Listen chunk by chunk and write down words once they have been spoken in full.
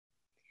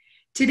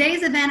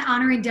Today's event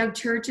honoring Doug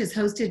Church is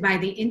hosted by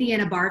the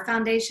Indiana Bar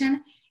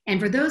Foundation. And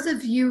for those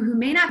of you who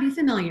may not be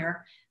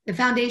familiar, the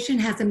foundation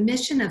has a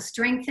mission of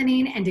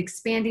strengthening and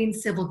expanding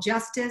civil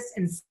justice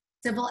and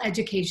civil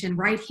education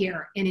right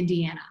here in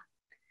Indiana.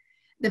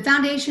 The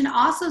foundation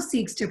also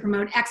seeks to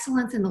promote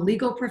excellence in the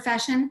legal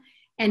profession,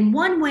 and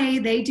one way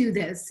they do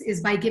this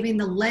is by giving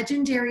the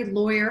Legendary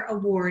Lawyer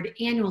Award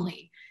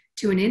annually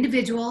to an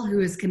individual who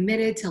is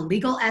committed to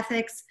legal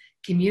ethics,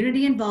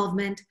 community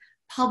involvement,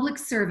 public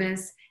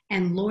service,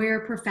 and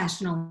lawyer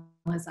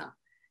professionalism.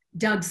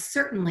 Doug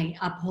certainly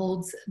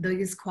upholds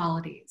these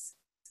qualities.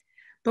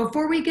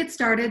 Before we get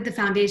started, the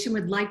foundation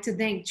would like to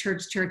thank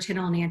Church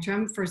Hittle and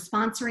Antrim for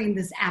sponsoring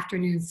this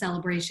afternoon's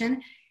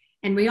celebration.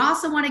 And we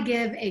also want to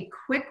give a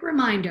quick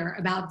reminder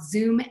about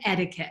Zoom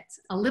etiquette.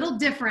 A little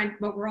different,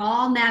 but we're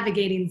all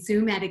navigating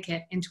Zoom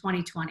etiquette in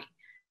 2020.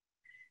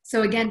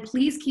 So again,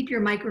 please keep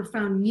your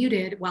microphone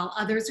muted while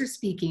others are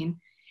speaking.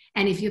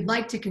 And if you'd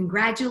like to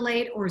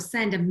congratulate or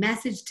send a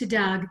message to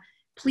Doug,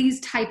 please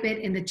type it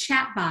in the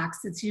chat box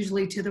that's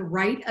usually to the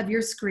right of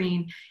your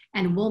screen,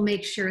 and we'll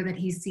make sure that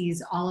he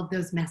sees all of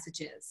those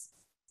messages.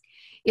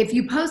 If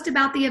you post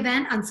about the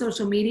event on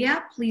social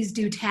media, please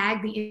do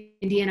tag the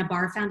Indiana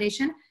Bar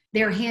Foundation.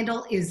 Their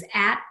handle is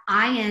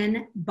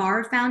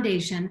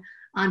 @INBarFoundation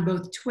on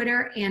both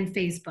Twitter and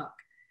Facebook.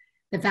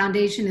 The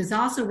foundation is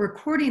also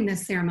recording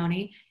this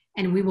ceremony,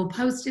 and we will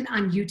post it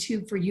on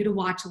YouTube for you to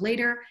watch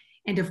later.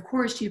 And of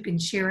course, you can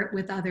share it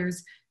with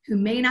others who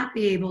may not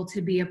be able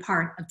to be a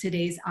part of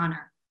today's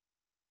honor.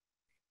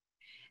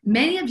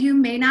 Many of you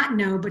may not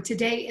know, but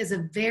today is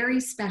a very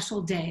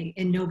special day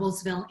in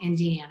Noblesville,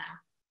 Indiana.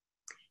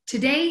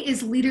 Today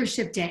is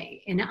Leadership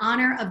Day in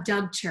honor of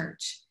Doug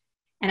Church.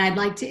 And I'd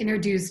like to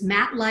introduce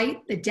Matt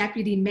Light, the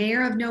Deputy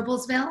Mayor of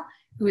Noblesville,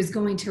 who is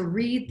going to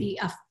read the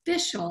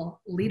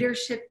official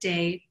Leadership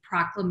Day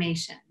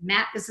proclamation.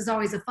 Matt, this is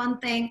always a fun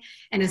thing,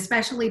 and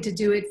especially to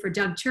do it for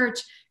Doug Church,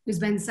 who's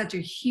been such a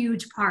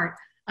huge part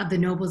of the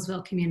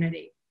Noblesville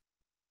community.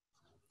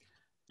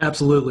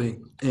 Absolutely.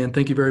 And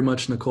thank you very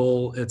much,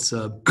 Nicole. It's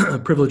a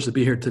privilege to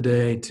be here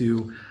today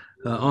to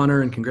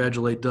honor and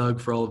congratulate Doug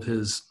for all of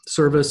his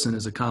service and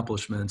his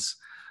accomplishments.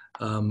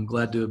 I'm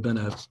glad to have been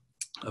a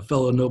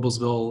fellow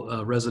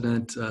Noblesville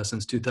resident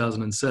since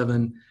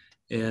 2007.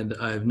 And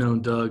I've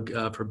known Doug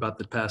for about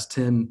the past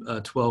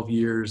 12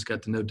 years,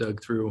 got to know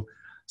Doug through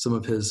some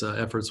of his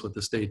efforts with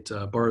the State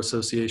Bar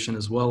Association,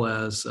 as well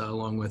as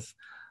along with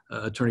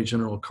Attorney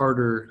General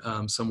Carter,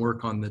 some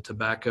work on the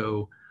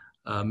Tobacco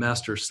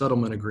Master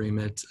Settlement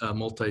Agreement,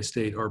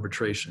 multi-state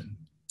arbitration,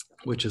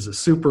 which is a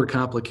super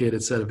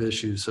complicated set of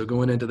issues. So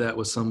going into that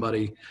with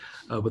somebody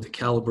with the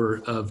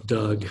caliber of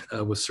Doug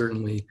was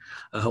certainly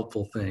a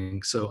helpful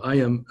thing. So I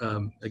am,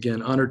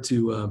 again, honored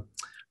to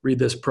read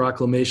this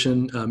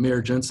proclamation.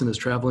 Mayor Jensen is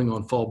traveling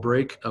on fall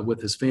break with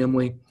his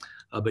family,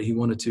 but he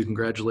wanted to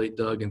congratulate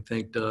Doug and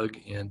thank Doug,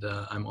 and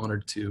I'm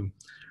honored to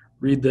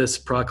read this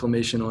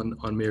proclamation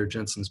on Mayor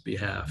Jensen's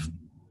behalf.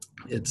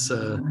 It's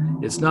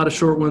not a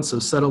short one, so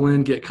settle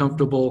in, get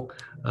comfortable.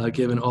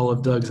 Given all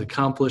of Doug's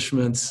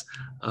accomplishments,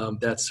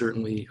 that's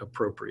certainly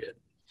appropriate.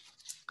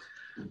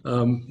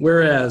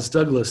 Whereas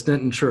Douglas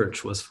Denton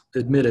Church was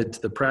admitted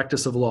to the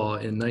practice of law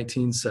in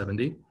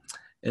 1970,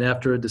 and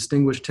after a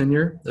distinguished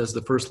tenure as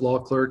the first law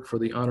clerk for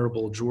the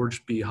Honorable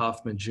George B.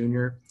 Hoffman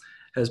Jr.,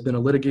 has been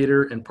a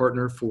litigator and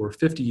partner for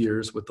 50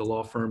 years with the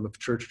law firm of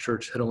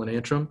Church Hittle and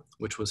Antrim,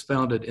 which was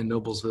founded in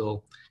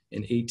Noblesville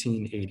in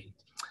 1880.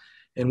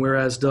 And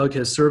whereas Doug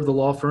has served the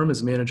law firm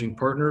as managing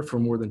partner for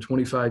more than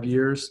 25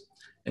 years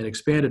and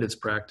expanded its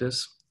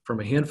practice from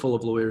a handful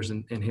of lawyers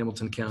in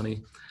Hamilton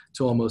County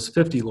to almost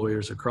 50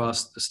 lawyers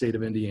across the state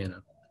of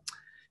Indiana.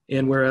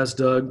 And whereas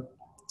Doug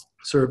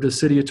served as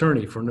city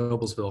attorney for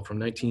Noblesville from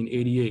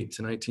 1988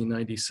 to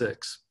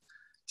 1996,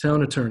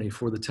 town attorney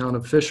for the town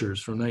of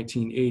Fishers from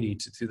 1980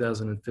 to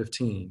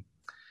 2015,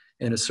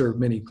 and has served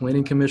many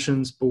planning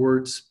commissions,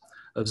 boards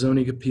of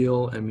zoning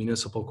appeal and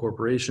municipal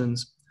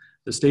corporations,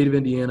 the state of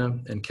Indiana,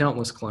 and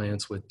countless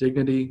clients with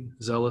dignity,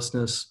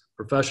 zealousness,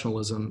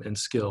 professionalism, and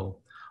skill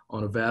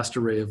on a vast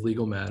array of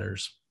legal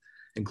matters,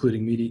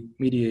 including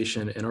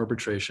mediation and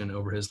arbitration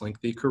over his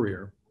lengthy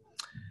career.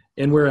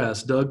 And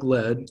whereas Doug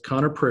led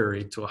Conner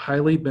Prairie to a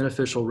highly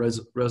beneficial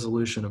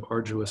resolution of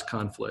arduous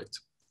conflict,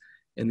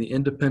 and the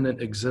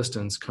independent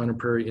existence Conner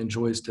Prairie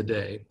enjoys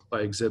today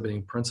by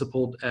exhibiting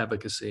principled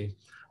advocacy,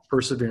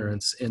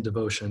 perseverance, and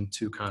devotion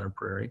to Conner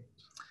Prairie.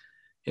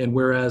 And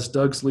whereas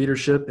Doug's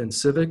leadership in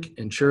civic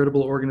and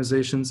charitable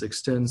organizations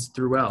extends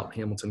throughout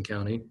Hamilton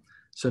County,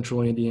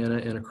 Central Indiana,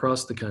 and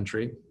across the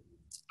country,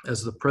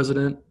 as the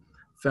president,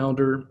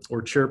 founder,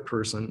 or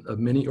chairperson of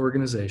many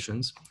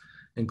organizations,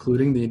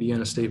 including the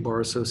Indiana State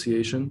Bar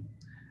Association,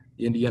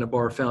 the Indiana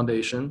Bar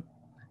Foundation,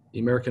 the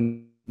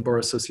American Bar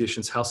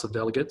Association's House of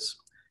Delegates,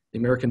 the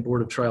American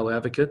Board of Trial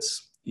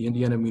Advocates, the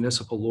Indiana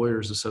Municipal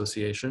Lawyers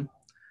Association,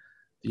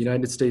 the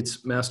United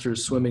States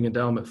Masters Swimming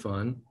Endowment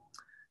Fund,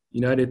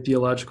 United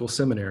Theological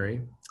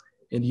Seminary,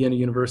 Indiana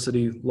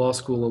University Law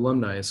School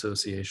Alumni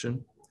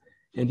Association,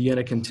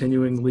 Indiana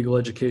Continuing Legal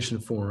Education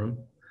Forum,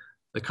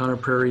 the Conner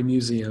Prairie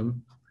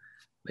Museum,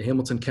 the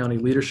Hamilton County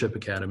Leadership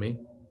Academy,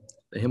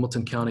 the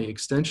Hamilton County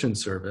Extension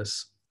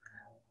Service,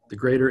 the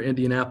Greater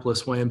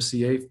Indianapolis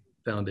YMCA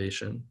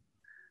Foundation,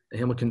 the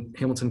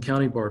Hamilton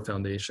County Bar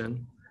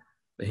Foundation,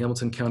 the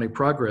Hamilton County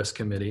Progress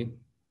Committee,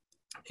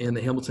 and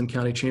the Hamilton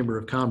County Chamber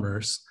of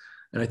Commerce.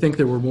 And I think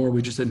there were more,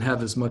 we just didn't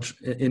have as much,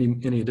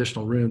 any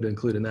additional room to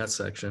include in that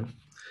section.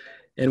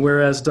 And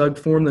whereas Doug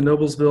formed the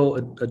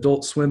Noblesville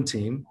Adult Swim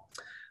Team,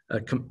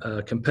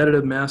 a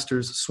competitive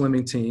masters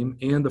swimming team,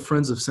 and the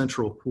Friends of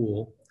Central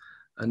Pool,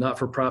 a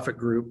not-for-profit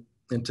group,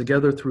 and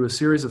together through a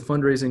series of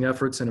fundraising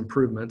efforts and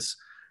improvements,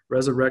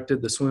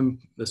 resurrected the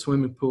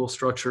swimming pool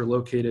structure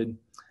located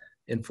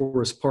in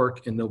Forest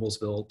Park in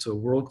Noblesville to a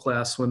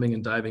world-class swimming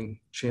and diving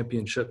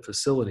championship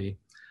facility,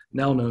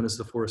 now known as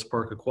the Forest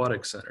Park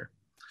Aquatic Center,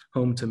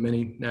 home to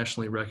many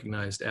nationally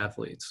recognized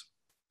athletes.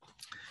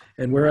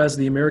 And whereas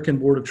the American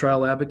Board of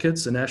Trial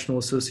Advocates, a national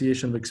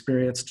association of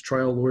experienced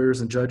trial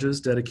lawyers and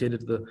judges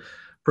dedicated to the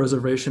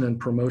preservation and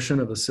promotion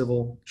of a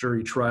civil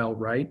jury trial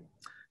right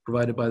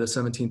provided by the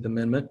 17th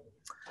Amendment,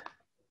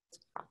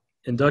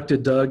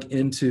 inducted Doug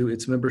into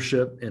its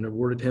membership and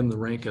awarded him the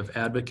rank of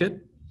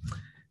advocate.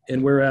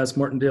 And whereas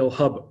Martindale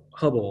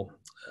Hubbell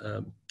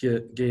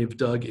gave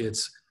Doug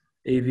its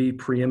AV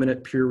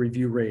preeminent peer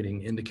review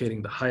rating,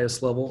 indicating the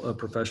highest level of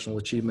professional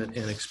achievement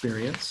and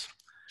experience.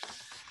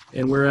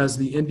 And whereas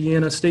the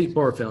Indiana State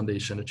Bar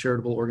Foundation, a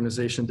charitable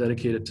organization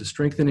dedicated to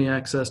strengthening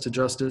access to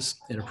justice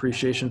and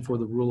appreciation for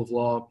the rule of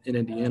law in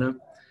Indiana,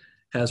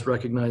 has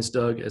recognized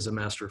Doug as a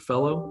Master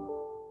Fellow.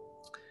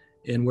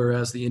 And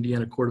whereas the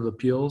Indiana Court of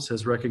Appeals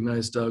has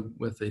recognized Doug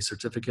with a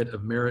Certificate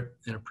of Merit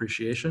and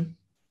Appreciation.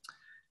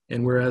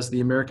 And whereas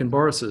the American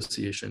Bar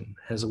Association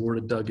has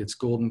awarded Doug its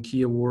Golden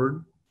Key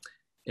Award,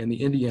 and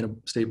the Indiana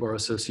State Bar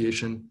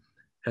Association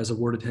has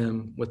awarded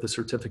him with the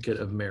Certificate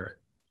of Merit.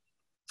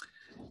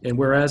 And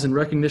whereas in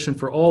recognition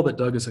for all that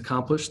Doug has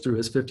accomplished through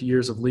his 50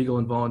 years of legal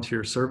and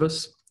volunteer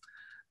service,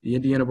 the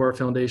Indiana Bar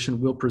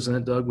Foundation will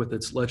present Doug with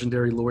its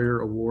Legendary Lawyer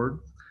Award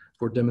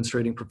for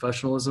demonstrating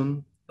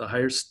professionalism, the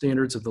higher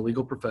standards of the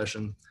legal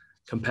profession,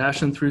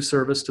 compassion through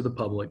service to the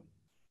public,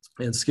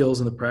 and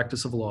skills in the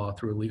practice of law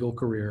through a legal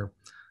career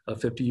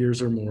of 50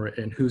 years or more,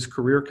 and whose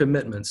career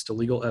commitments to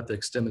legal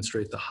ethics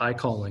demonstrate the high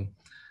calling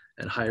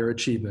and higher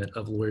achievement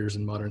of lawyers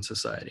in modern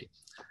society.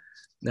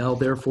 Now,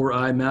 therefore,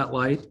 I, Matt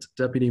Light,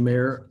 Deputy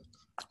Mayor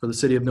for the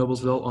City of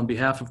Noblesville, on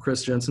behalf of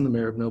Chris Jensen, the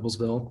Mayor of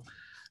Noblesville,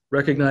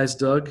 recognize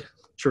Doug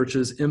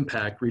Church's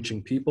impact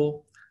reaching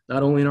people,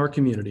 not only in our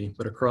community,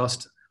 but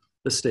across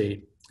the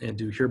state, and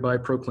do hereby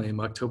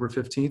proclaim October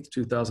 15th,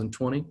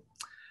 2020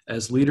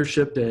 as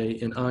Leadership Day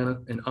in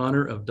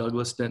honor of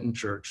Douglas Denton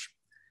Church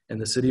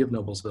and the City of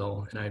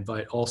Noblesville, and I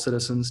invite all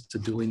citizens to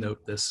duly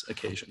note this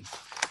occasion.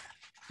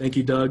 Thank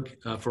you, Doug,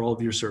 for all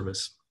of your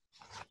service.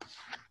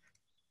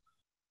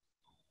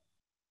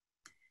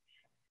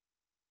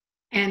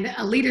 And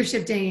a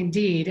leadership day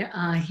indeed,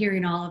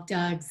 hearing all of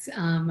Doug's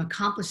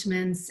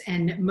accomplishments,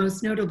 and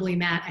most notably,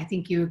 Matt, I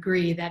think you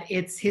agree that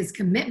it's his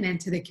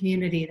commitment to the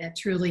community that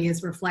truly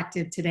is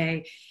reflected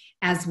today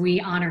as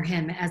we honor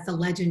him as the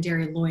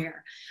legendary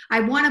lawyer. I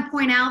want to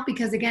point out,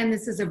 because again,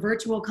 this is a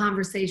virtual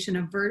conversation,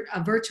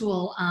 a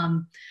virtual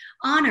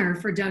honor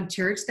for Doug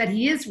Church, that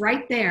he is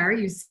right there.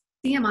 You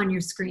see him on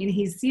your screen.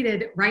 He's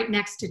seated right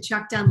next to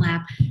Chuck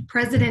Dunlap,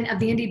 president of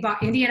the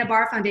Indiana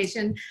Bar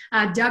Foundation.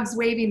 Doug's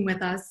waving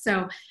with us.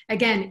 So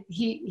again,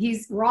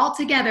 we're all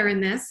together in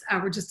this.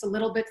 We're just a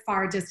little bit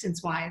far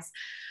distance-wise.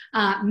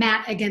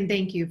 Matt, again,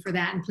 thank you for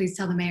that. And please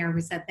tell the mayor we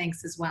said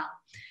thanks as well.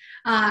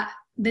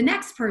 The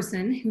next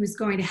person who's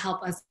going to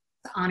help us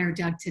honor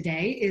Doug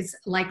today is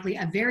likely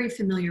a very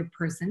familiar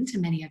person to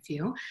many of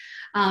you,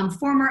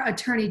 former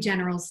Attorney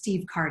General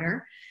Steve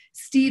Carter.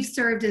 Steve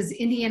served as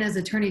Indiana's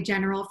Attorney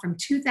General from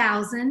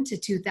 2000 to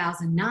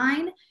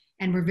 2009,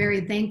 and we're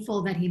very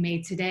thankful that he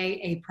made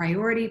today a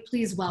priority.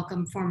 Please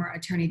welcome former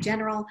Attorney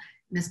General,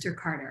 Mr.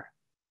 Carter.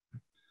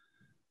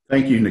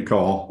 Thank you,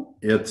 Nicole.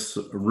 It's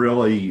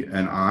really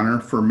an honor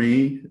for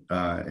me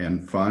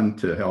and fun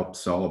to help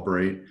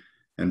celebrate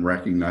and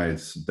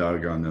recognize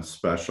Doug on this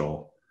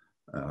special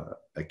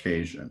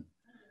occasion.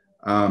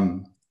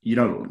 You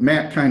know,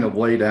 Matt kind of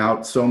laid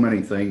out so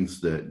many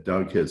things that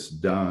Doug has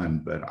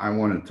done, but I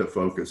wanted to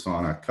focus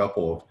on a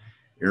couple of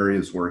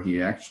areas where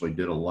he actually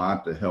did a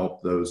lot to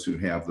help those who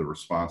have the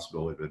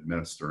responsibility of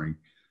administering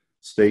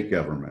state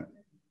government.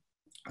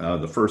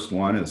 The first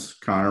one is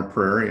Conner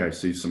Prairie. I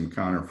see some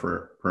Conner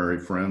Prairie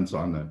friends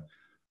on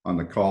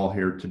the call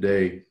here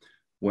today.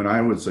 When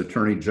I was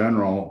Attorney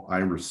General, I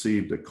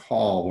received a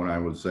call when I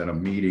was at a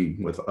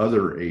meeting with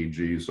other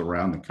AGs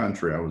around the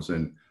country. I was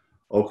in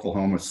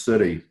Oklahoma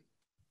City,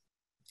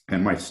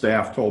 and my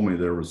staff told me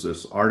there was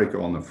this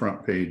article on the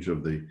front page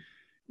of the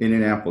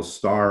Indianapolis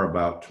Star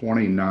about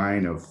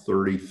 29 of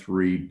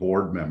 33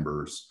 board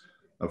members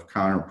of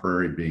Conner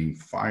Prairie being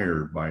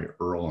fired by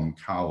Earlham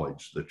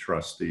College, the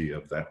trustee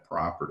of that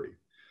property.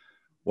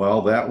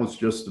 Well, that was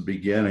just the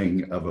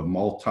beginning of a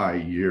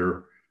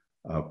multi-year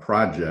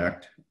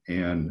project,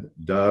 and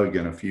Doug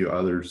and a few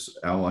others,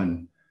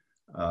 Ellen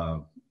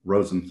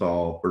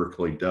Rosenthal,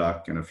 Berkeley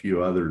Duck, and a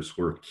few others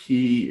were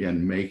key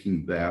in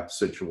making that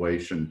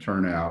situation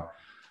turn out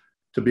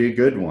to be a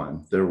good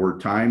one. There were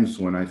times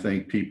when I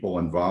think people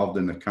involved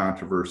in the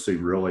controversy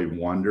really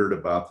wondered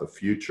about the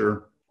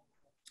future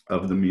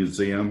of the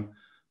museum,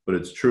 but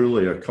it's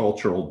truly a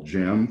cultural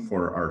gem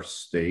for our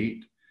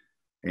state.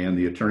 And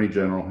the Attorney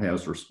General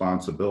has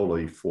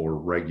responsibility for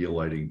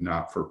regulating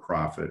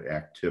not-for-profit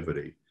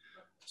activity.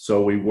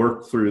 So we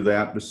worked through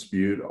that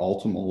dispute,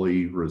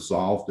 ultimately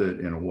resolved it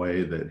in a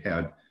way that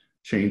had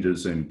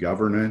changes in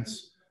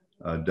governance.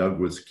 Doug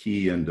was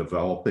key in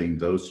developing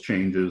those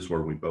changes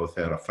where we both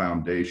had a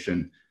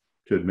foundation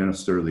to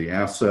administer the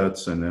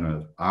assets and then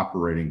an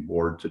operating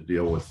board to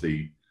deal with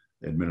the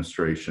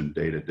administration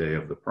day-to-day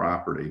of the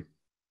property.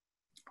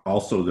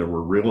 Also, there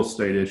were real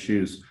estate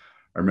issues.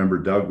 I remember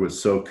Doug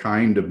was so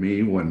kind to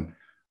me when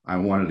I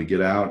wanted to get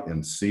out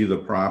and see the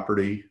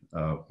property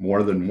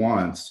more than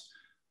once.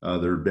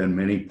 There had been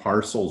many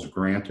parcels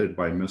granted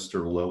by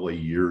Mr. Lilly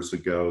years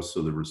ago,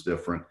 so there was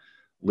different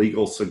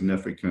legal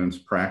significance,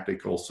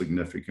 practical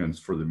significance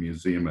for the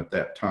museum at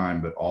that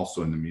time, but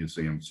also in the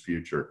museum's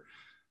future.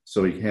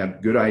 So he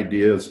had good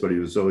ideas, but he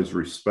was always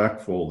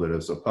respectful that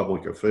as a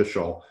public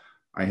official,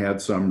 I had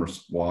some,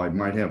 while I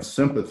might have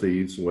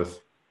sympathies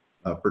with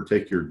a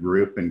particular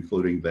group,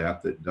 including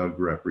that Doug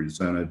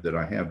represented, that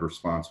I had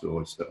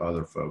responsibilities to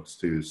other folks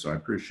too. So I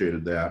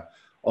appreciated that.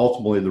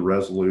 Ultimately, the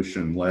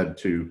resolution led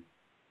to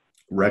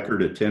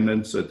record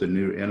attendance at the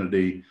new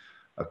entity,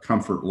 a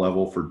comfort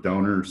level for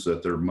donors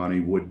that their money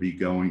would be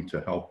going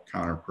to help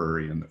Conner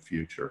Prairie in the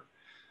future.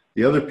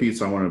 The other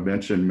piece I want to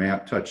mention,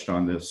 Matt touched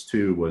on this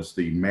too, was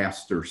the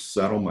master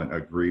settlement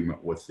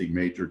agreement with the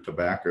major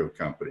tobacco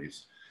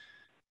companies.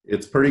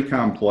 It's pretty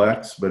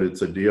complex, but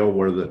it's a deal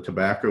where the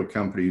tobacco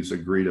companies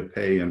agree to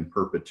pay in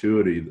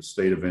perpetuity the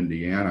state of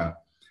Indiana,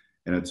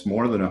 and it's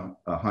more than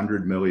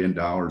 $100 million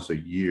a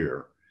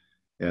year.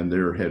 And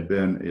there had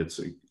been, it's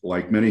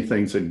like many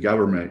things in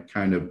government,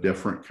 kind of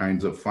different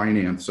kinds of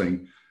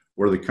financing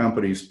where the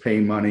companies pay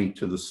money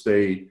to the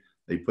state,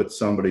 they put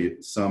some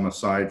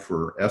aside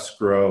for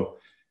escrow,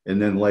 and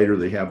then later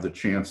they have the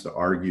chance to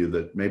argue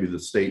that maybe the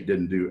state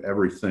didn't do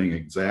everything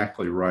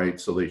exactly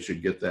right, so they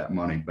should get that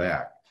money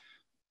back.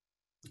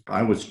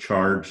 I was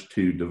charged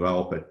to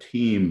develop a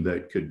team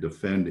that could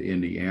defend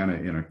Indiana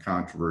in a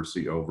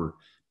controversy over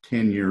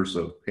 10 years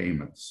of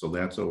payments. So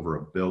that's over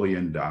 $1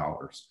 billion.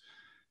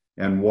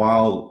 And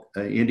while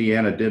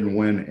Indiana didn't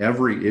win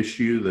every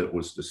issue that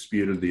was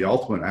disputed, the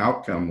ultimate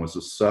outcome was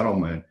a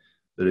settlement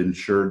that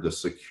ensured the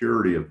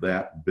security of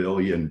that $1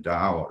 billion.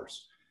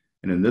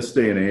 And in this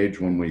day and age,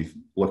 when we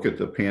look at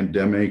the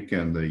pandemic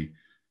and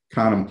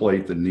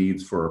contemplate the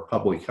needs for our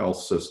public health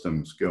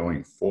systems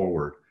going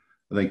forward,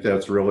 I think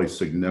that's really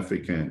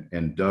significant.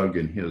 And Doug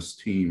and his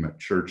team at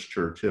Church,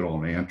 Churchill,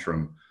 and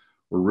Antrim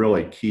were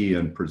really key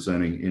in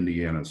presenting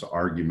Indiana's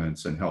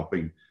arguments and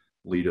helping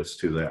lead us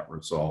to that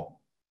result.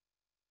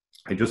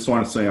 I just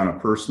want to say on a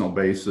personal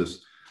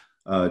basis,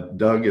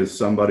 Doug is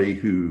somebody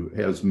who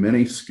has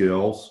many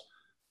skills,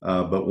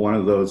 but one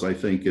of those I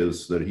think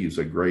is that he's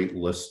a great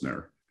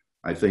listener.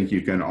 I think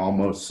you can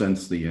almost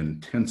sense the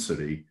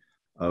intensity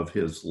of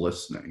his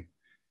listening.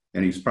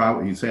 And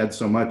he's had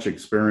so much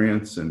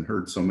experience and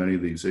heard so many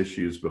of these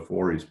issues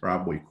before, he's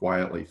probably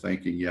quietly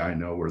thinking, yeah, I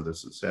know where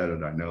this is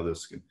headed, I know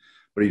this,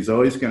 but he's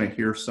always going to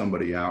hear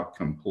somebody out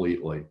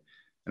completely.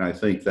 And I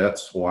think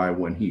that's why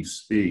when he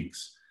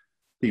speaks,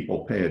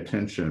 people pay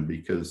attention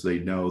because they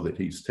know that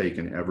he's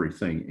taken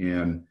everything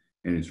in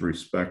and he's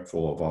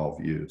respectful of all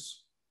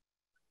views.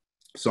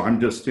 So I'm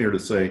just here to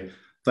say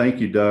thank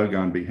you, Doug,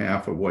 on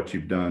behalf of what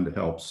you've done to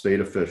help state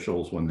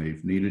officials when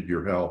they've needed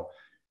your help.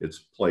 It's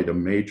played a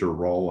major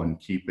role in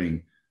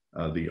keeping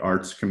the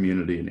arts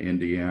community in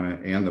Indiana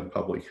and the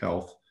public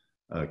health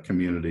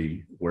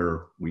community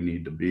where we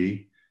need to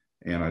be.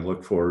 And I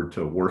look forward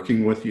to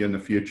working with you in the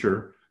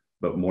future.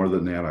 But more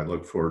than that, I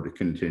look forward to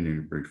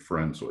continuing to be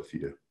friends with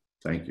you.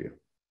 Thank you.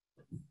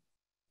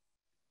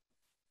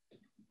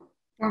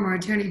 Former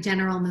Attorney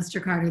General,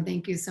 Mr. Carter,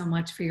 thank you so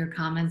much for your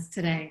comments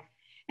today.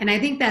 And I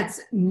think that's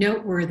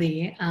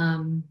noteworthy,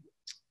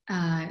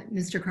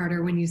 Mr.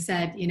 Carter, when you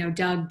said, you know,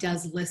 Doug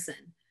does listen.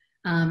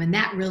 And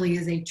that really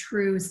is a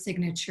true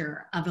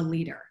signature of a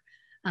leader.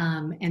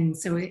 And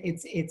so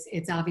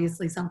it's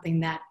obviously something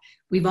that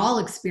we've all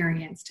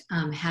experienced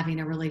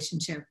having a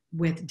relationship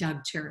with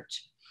Doug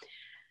Church.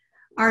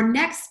 Our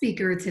next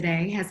speaker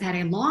today has had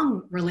a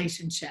long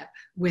relationship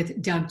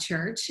with Doug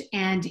Church.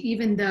 And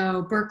even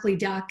though Berkeley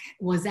Duck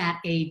was at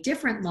a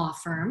different law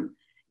firm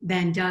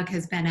than Doug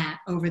has been at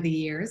over the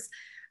years,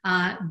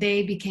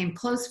 they became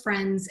close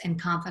friends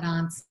and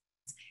confidants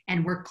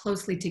and worked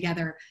closely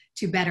together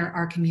to better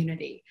our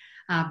community.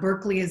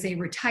 Berkeley is a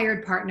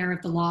retired partner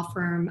of the law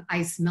firm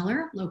Ice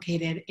Miller,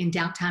 located in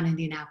downtown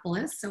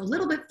Indianapolis, so a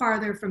little bit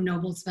farther from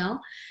Noblesville.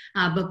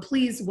 But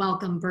please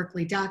welcome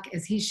Berkeley Duck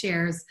as he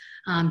shares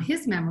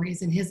his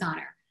memories in his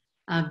honor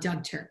of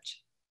Doug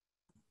Church.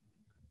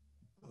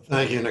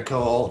 Thank you,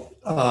 Nicole.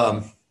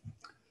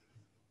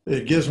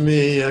 It gives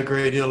me a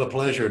great deal of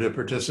pleasure to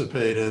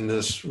participate in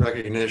this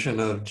recognition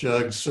of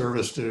Jug's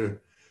service to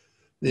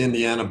the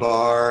Indiana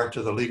Bar,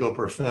 to the legal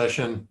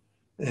profession,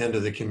 and to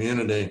the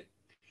community.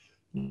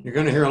 You're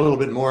going to hear a little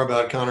bit more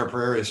about Conner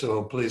Prairie,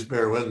 so please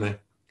bear with me.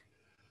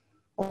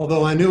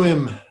 Although I knew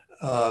him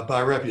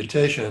by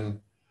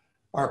reputation,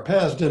 our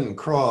paths didn't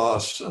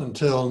cross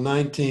until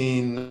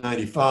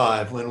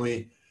 1995 when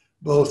we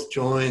both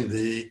joined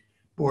the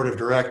board of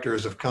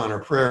directors of Conner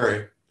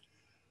Prairie,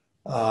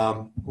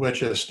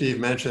 which, as Steve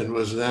mentioned,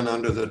 was then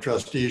under the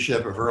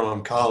trusteeship of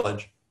Earlham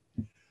College.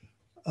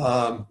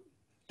 Due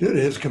to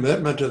his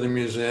commitment to the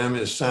museum,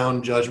 his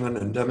sound judgment,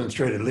 and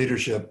demonstrated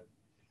leadership,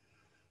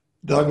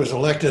 Doug was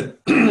elected,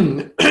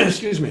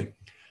 excuse me,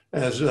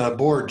 as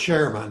board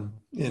chairman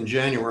in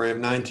January of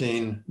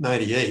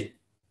 1998.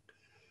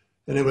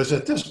 And it was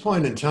at this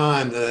point in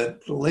time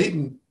that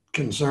latent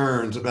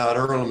concerns about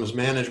Earlham's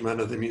management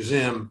of the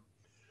museum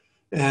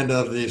and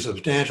of the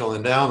substantial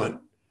endowment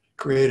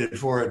created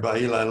for it by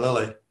Eli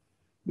Lilly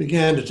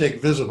began to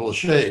take visible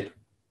shape.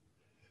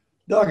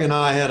 Doug and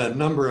I had a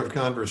number of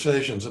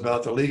conversations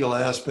about the legal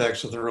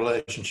aspects of the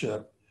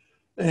relationship,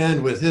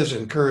 and with his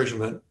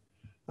encouragement,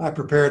 I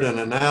prepared an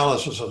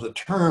analysis of the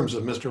terms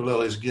of Mr.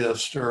 Lilly's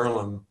gifts to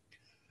Earlham.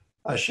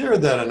 I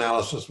shared that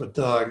analysis with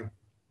Doug,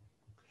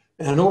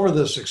 and over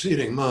the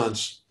succeeding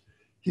months,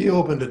 he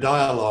opened a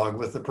dialogue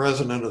with the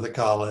president of the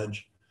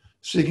college,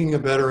 seeking a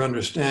better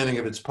understanding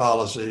of its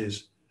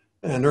policies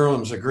and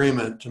Earlham's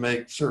agreement to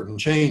make certain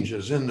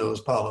changes in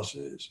those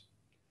policies.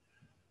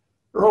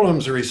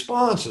 Earlham's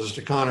responses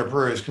to Conner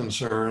Prairie's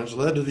concerns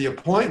led to the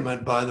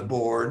appointment by the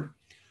board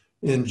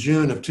in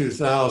June of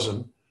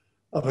 2000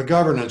 of a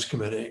governance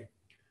committee,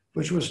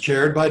 which was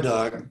chaired by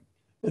Doug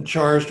and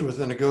charged with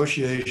the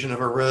negotiation of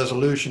a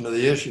resolution of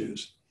the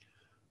issues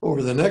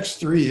over the next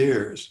 3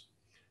 years.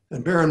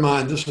 And bear in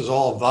mind, this is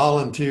all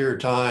volunteer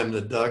time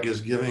that Doug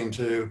is giving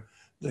to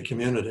the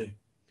community.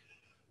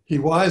 He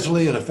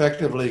wisely and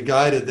effectively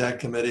guided that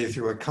committee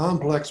through a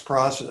complex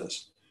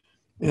process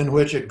in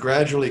which it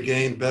gradually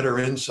gained better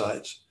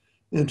insights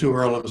into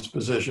Earlham's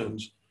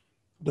positions,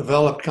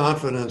 developed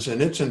confidence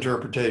in its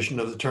interpretation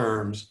of the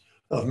terms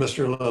of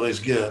Mr. Lilly's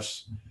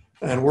gifts,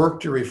 and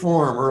worked to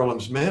reform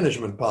Earlham's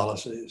management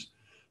policies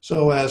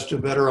so as to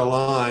better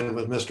align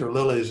with Mr.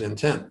 Lilly's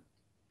intent.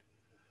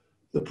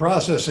 The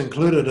process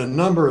included a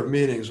number of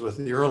meetings with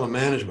the Earlham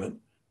management,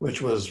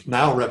 which was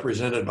now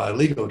represented by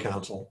legal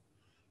counsel,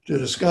 to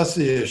discuss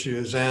the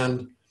issues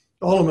and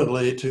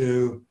ultimately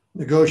to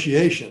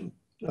negotiation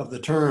of the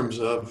terms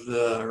of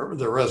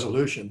the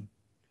resolution.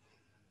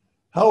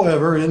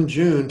 However, in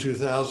June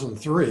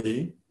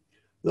 2003,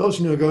 those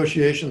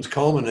negotiations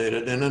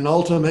culminated in an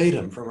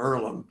ultimatum from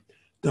Earlham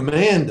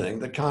demanding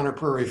that Conner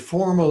Prairie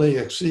formally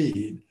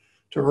accede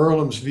to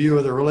Earlham's view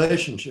of the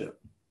relationship.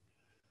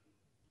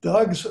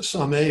 Doug's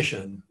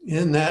summation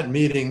in that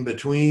meeting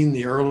between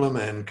the Earlham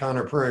and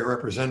Conner Prairie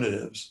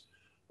representatives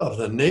of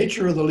the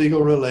nature of the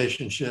legal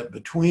relationship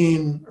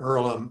between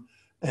Earlham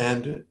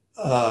and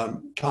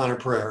Conner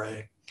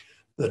Prairie,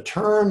 the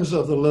terms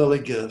of the Lilly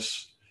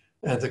gifts,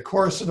 and the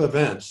course of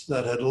events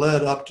that had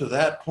led up to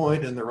that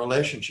point in the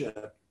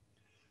relationship,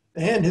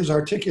 and his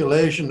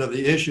articulation of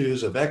the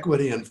issues of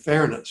equity and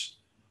fairness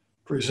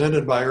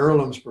presented by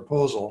Earlham's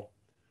proposal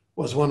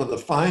was one of the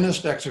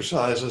finest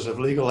exercises of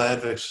legal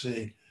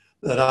advocacy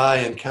that I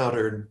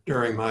encountered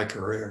during my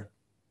career.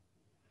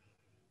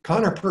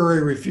 Conner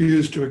Prairie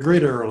refused to agree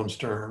to Earlham's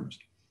terms,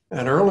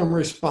 and Earlham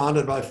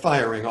responded by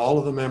firing all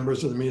of the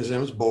members of the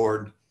museum's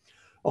board,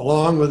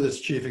 along with its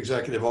chief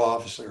executive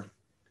officer.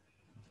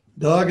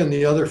 Doug and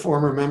the other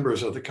former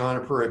members of the Conner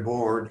Prairie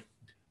board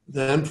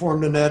then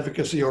formed an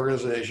advocacy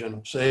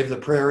organization, Save the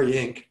Prairie,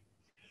 Inc.,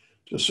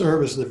 to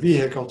serve as the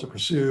vehicle to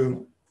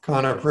pursue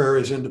Conner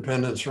Prairie's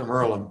independence from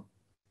Earlham.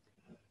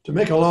 To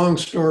make a long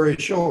story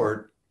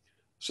short,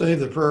 Save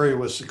the Prairie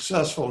was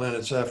successful in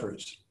its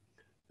efforts.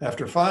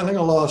 After filing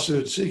a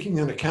lawsuit seeking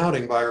an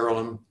accounting by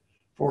Earlham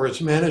for its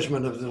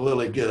management of the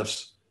Lilly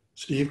gifts,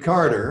 Steve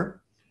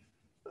Carter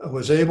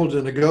was able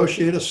to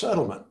negotiate a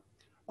settlement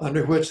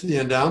under which the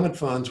endowment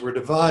funds were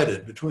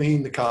divided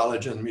between the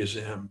college and the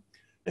museum.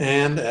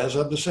 And as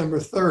of December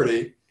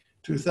 30,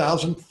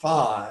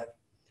 2005,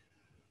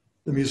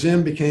 the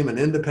museum became an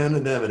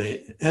independent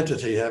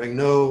entity having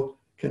no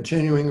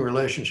continuing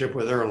relationship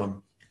with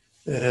Earlham.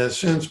 It has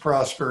since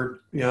prospered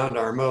beyond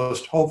our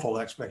most hopeful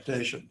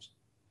expectations.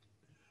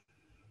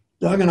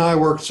 Doug and I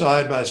worked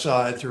side by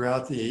side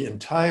throughout the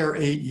entire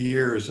 8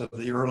 years of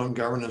the Earlham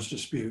governance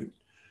dispute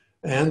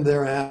and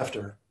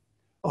thereafter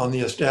on the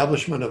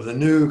establishment of the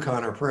new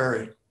Conner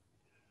Prairie.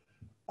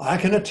 I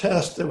can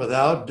attest that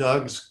without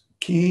Doug's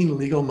keen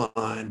legal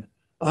mind,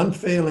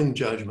 unfailing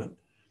judgment,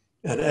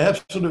 and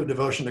absolute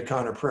devotion to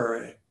Conner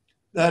Prairie,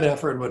 that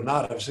effort would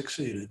not have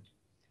succeeded.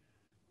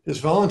 His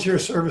volunteer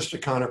service to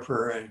Conner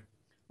Prairie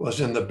was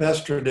in the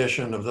best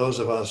tradition of those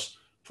of us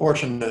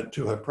fortunate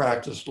to have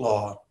practiced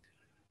law.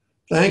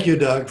 Thank you,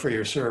 Doug, for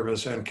your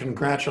service, and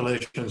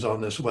congratulations on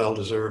this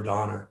well-deserved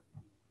honor.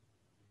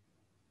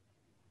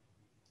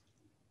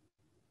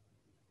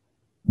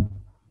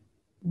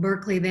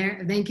 Berkeley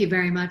there. Thank you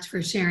very much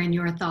for sharing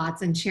your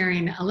thoughts and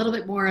sharing a little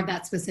bit more of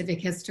that specific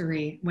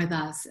history with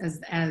us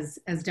as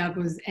Doug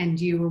was, and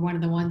you were one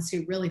of the ones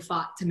who really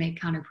fought to make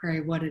Conner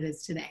Prairie what it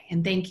is today.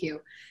 And thank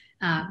you.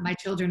 My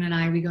children and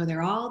I, we go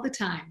there all the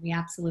time. We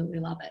absolutely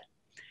love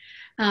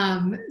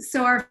it.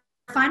 So our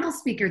final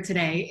speaker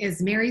today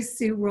is Mary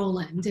Sue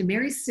Rowland. And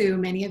Mary Sue,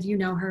 many of you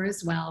know her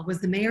as well,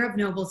 was the mayor of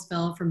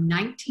Noblesville from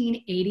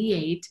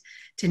 1988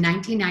 to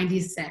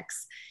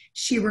 1996.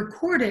 She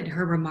recorded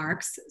her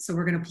remarks, so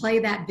we're going to play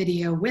that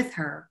video with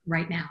her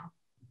right now.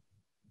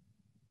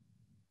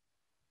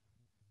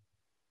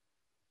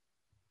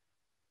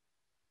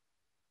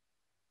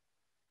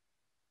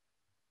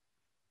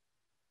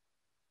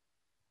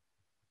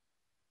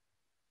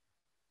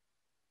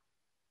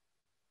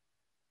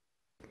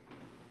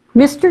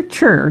 Mr.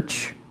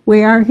 Church,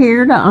 we are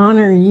here to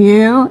honor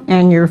you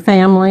and your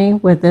family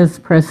with this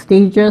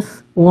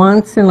prestigious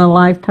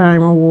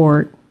once-in-a-lifetime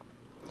award.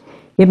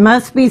 It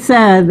must be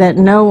said that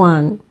no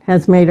one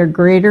has made a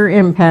greater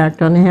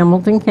impact on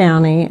Hamilton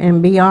County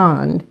and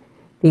beyond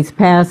these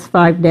past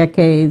 5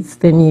 decades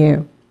than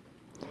you.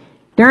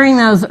 During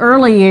those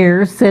early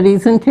years,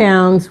 cities and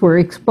towns were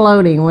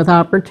exploding with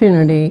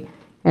opportunity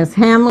as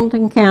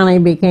Hamilton County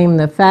became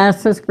the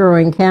fastest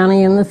growing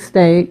county in the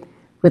state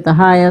with the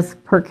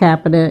highest per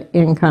capita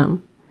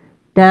income.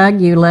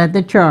 Doug, you led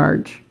the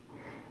charge.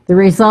 The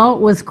result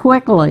was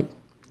quickly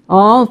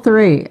all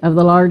 3 of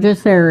the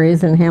largest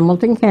areas in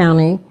Hamilton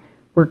County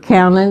were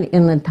counted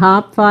in the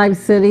top 5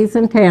 cities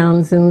and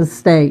towns in the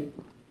state.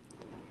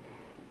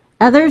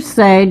 Others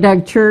say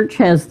Doug Church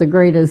has the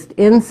greatest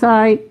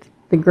insight,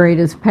 the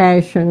greatest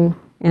passion,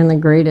 and the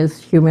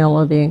greatest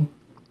humility.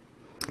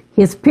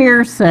 His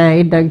peers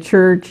say Doug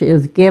Church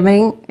is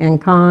giving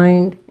and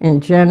kind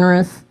and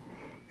generous,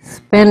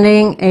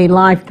 spending a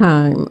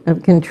lifetime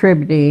of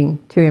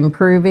contributing to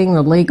improving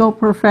the legal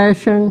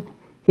profession,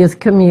 his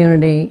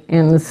community,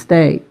 and the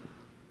state.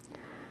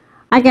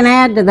 I can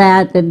add to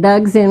that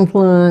Doug's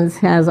influence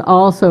has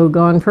also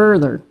gone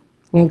further,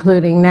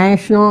 including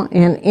national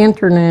and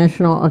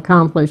international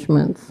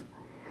accomplishments.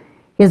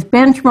 His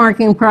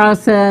benchmarking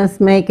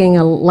process, making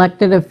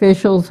elected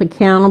officials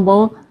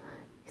accountable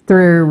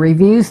through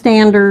review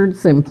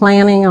standards and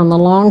planning on the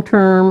long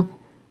term,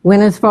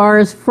 went as far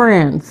as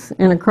France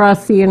and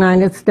across the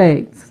United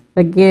States.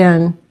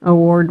 Again,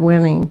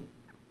 award-winning.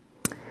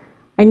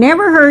 I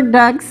never heard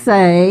Doug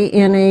say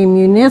in a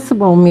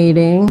municipal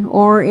meeting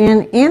or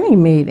in any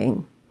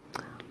meeting,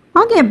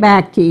 "I'll get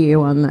back to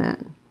you on that."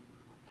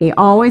 He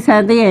always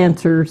had the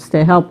answers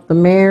to help the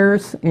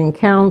mayors and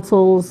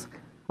councils,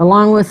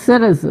 along with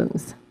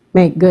citizens,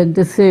 make good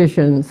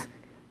decisions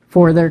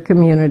for their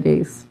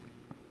communities.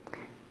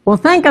 Well,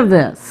 think of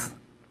this.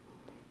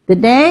 The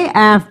day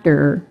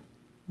after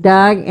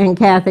Doug and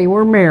Kathy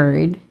were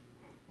married,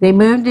 they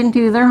moved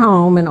into their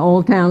home in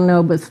Old Town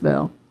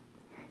Noblesville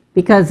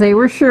because they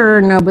were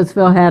sure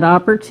Noblesville had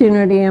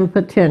opportunity and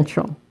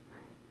potential.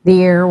 The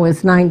year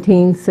was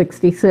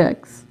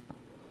 1966.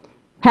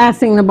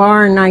 Passing the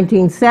bar in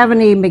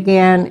 1970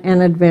 began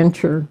an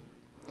adventure.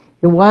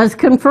 It was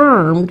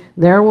confirmed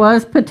there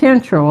was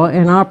potential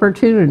and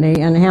opportunity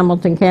in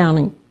Hamilton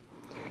County.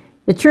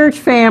 The Church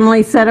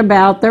family set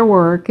about their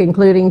work,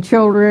 including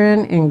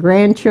children and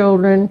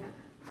grandchildren,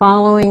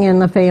 following in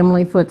the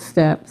family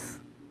footsteps.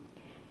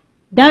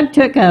 Doug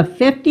took a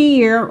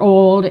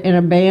 50-year-old and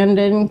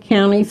abandoned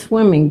county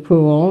swimming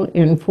pool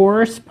in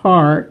Forest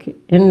Park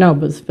in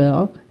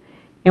Noblesville,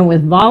 and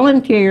with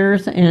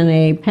volunteers and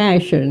a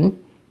passion,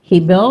 he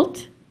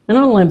built an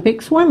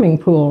Olympic swimming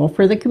pool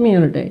for the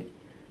community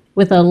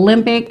with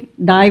Olympic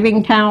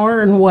diving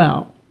tower and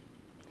well.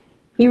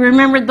 He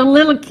remembered the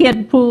little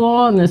kid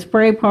pool and the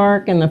spray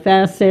park and the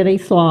Fast City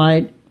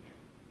slide,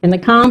 and the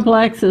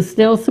complex is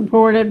still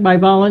supported by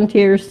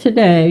volunteers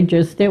today,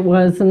 just it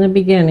was in the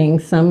beginning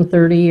some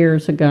 30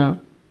 years ago.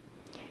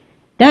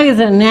 Doug is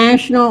a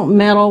national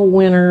medal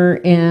winner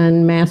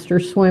in master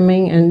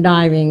swimming and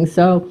diving,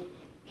 so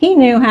he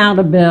knew how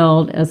to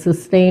build a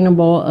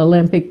sustainable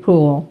Olympic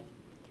pool,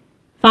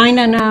 find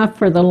enough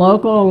for the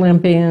local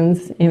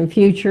Olympians and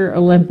future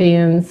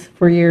Olympians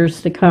for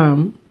years to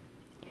come.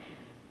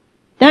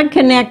 Doug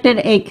connected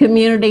a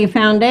community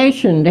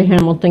foundation to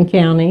Hamilton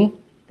County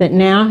that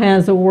now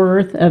has a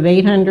worth of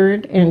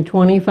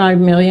 $825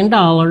 million,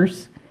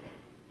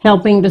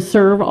 helping to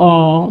serve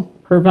all,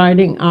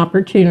 providing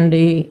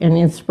opportunity and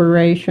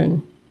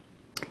inspiration.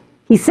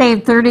 He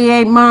saved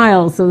 38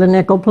 miles of the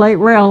Nickel Plate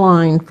rail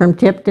line from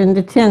Tipton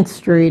to 10th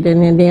Street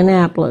in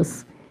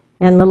Indianapolis,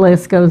 and the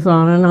list goes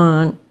on and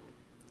on.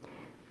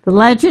 The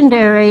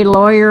legendary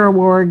Lawyer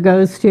Award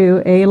goes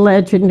to a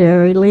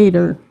legendary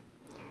leader.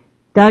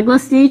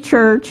 Douglas D.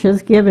 Church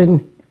has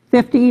given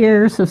 50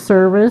 years of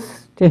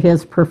service to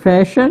his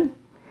profession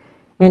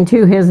and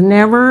to his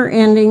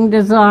never-ending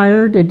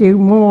desire to do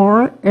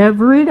more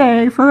every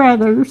day for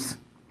others.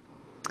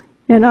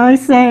 And I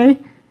say,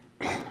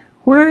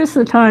 where is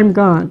the time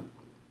gone?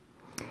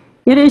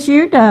 It is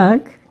you,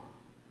 Doug,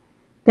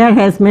 that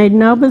has made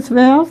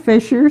Noblesville,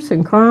 Fishers,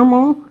 and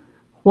Carmel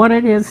what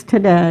it is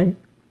today.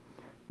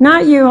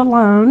 Not you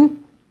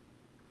alone,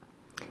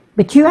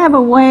 but you have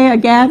a way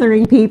of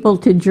gathering people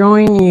to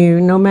join you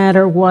no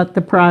matter what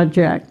the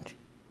project.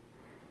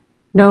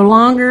 No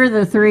longer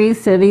the 3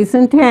 cities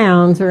and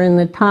towns are in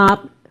the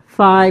top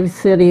 5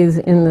 cities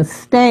in the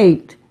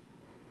state,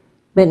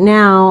 but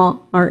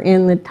now are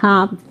in the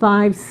top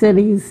 5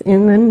 cities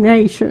in the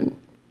nation.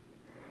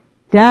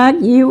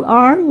 Doug, you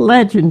are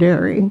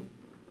legendary.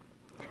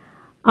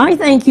 I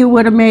think you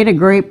would have made a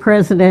great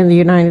president of the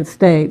United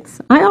States.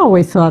 I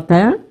always thought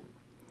that.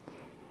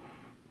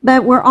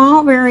 But we're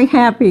all very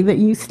happy that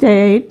you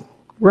stayed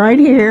right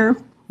here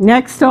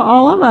next to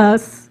all of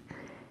us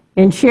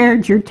and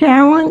shared your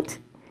talent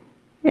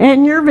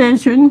and your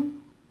vision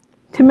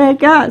to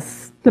make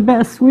us the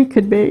best we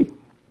could be.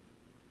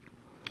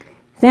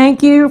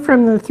 Thank you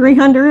from the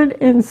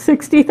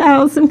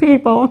 360,000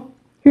 people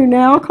who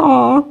now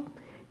call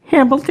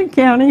Hamilton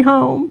County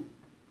home.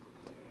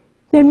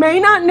 They may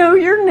not know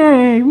your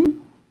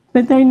name,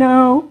 but they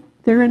know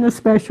they're in a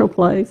special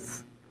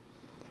place.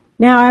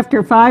 Now,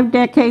 after 5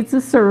 decades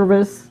of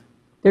service,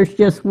 there's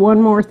just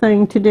one more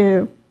thing to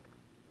do.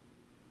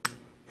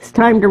 It's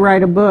time to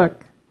write a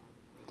book.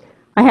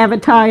 I have a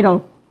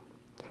title,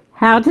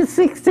 How to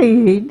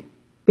Succeed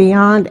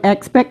Beyond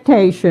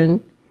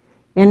Expectation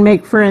and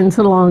Make Friends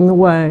Along the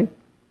Way.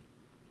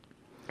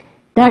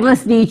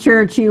 Douglas D.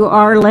 Church, you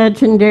are a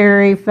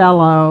legendary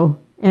fellow,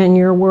 and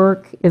your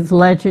work is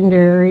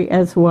legendary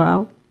as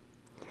well.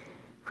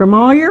 From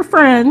all your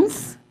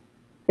friends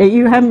that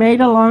you have made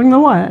along the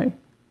way,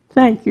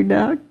 thank you,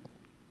 Doug.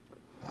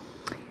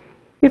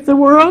 If the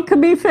world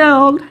could be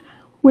filled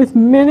with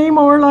many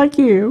more like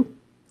you,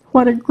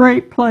 what a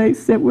great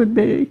place it would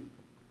be.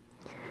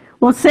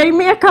 Well, save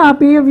me a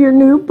copy of your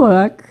new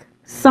book,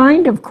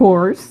 signed, of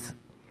course,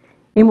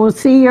 and we'll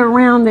see you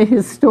around the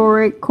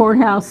historic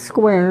Courthouse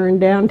Square in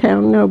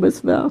downtown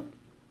Noblesville.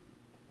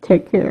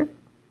 Take care.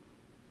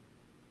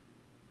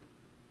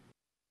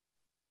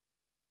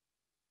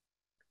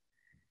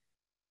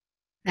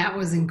 That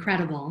was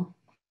incredible.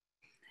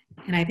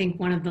 And I think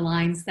one of the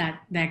lines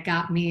that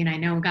got me, and I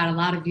know got a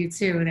lot of you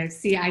too, and I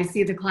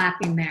see the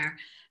clapping there,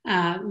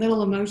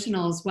 little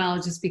emotional as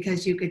well, just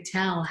because you could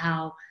tell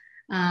how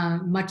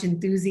much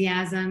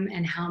enthusiasm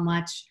and how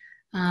much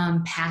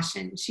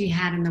passion she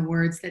had in the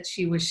words that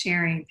she was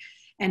sharing.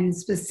 And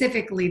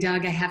specifically,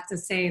 Doug, I have to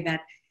say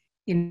that,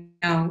 you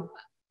know,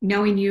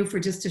 knowing you for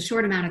just a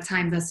short amount of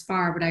time thus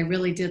far, but I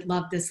really did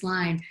love this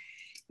line.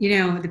 You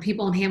know, the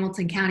people in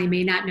Hamilton County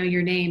may not know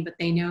your name, but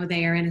they know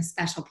they are in a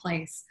special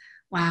place.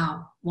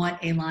 Wow, what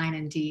a line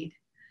indeed.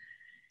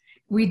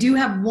 We do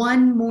have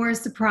one more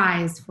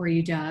surprise for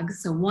you, Doug.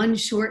 So one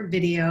short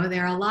video.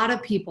 There are a lot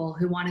of people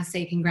who want to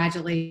say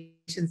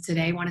congratulations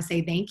today, want to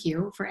say thank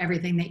you for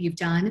everything that you've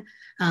done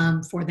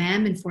for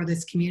them and for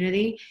this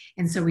community.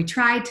 And so we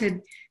tried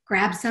to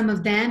grab some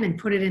of them and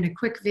put it in a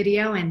quick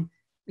video, and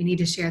we need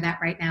to share that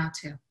right now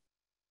too.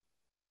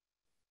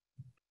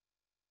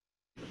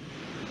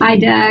 Hi,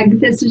 Doug.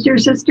 This is your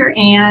sister,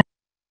 Ann.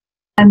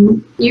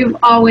 You've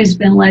always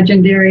been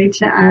legendary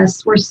to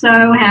us. We're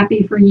so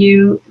happy for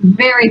you.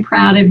 Very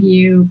proud of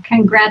you.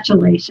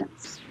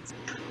 Congratulations.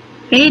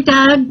 Hey,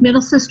 Doug,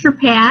 middle sister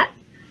Pat.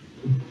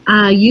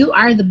 You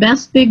are the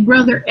best big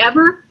brother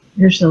ever.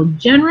 You're so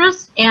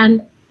generous,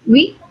 and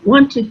we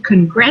want to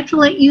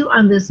congratulate you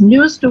on this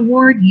newest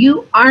award.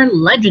 You are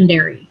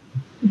legendary.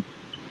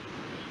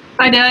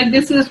 Hi, Doug.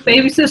 This is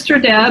baby sister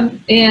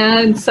Deb,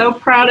 and so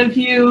proud of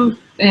you,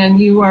 and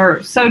you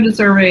are so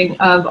deserving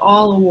of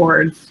all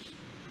awards.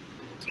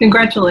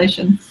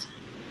 Congratulations.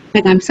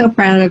 And I'm so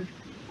proud of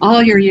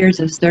all your years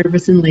of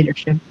service and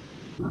leadership.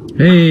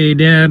 Hey,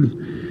 Dad.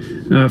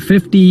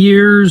 50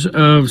 years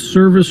of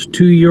service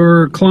to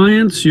your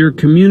clients, your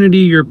community,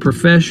 your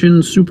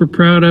profession. Super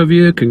proud of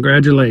you.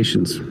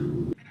 Congratulations.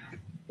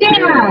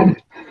 Dad!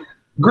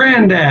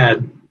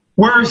 Granddad,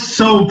 we're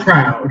so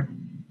proud.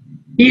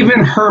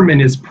 Even Herman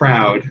is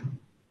proud.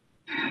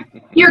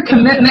 Your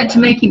commitment to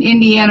making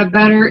Indiana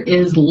better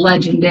is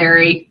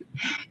legendary.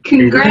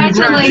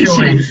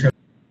 Congratulations.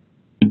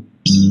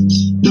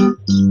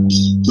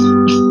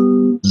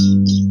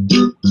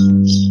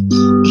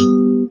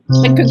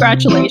 And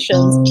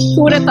congratulations.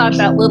 Who would have thought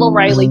that little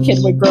Riley kid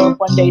would grow up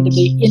one day to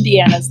be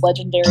Indiana's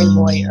legendary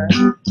lawyer?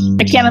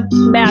 I can't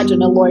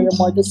imagine a lawyer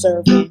more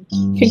deserving.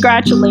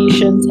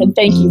 Congratulations, and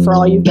thank you for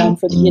all you've done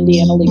for the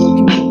Indiana legal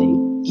community.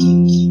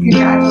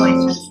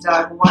 Congratulations,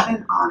 Doug. What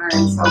an honor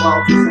and so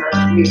well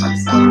deserved. We are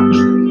so happy for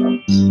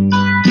you.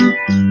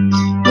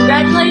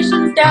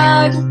 Congratulations,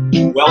 Doug.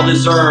 Well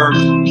deserved.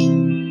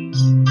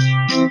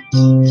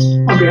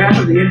 On behalf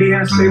of the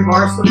Indiana State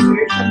Bar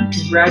Association,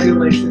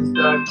 congratulations,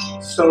 Doug.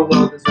 So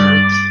well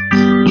deserved.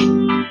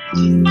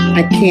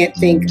 I can't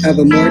think of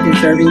a more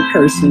deserving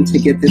person to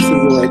get this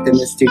award than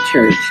Mr.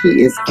 Church.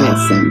 He is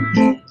awesome.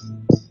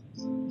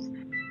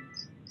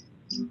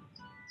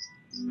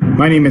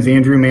 My name is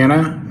Andrew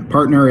Manna,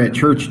 partner at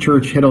Church,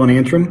 Hiddle and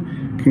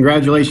Antrim.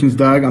 Congratulations,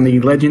 Doug, on the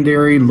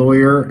Legendary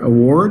Lawyer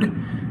Award.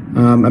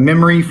 A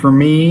memory for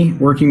me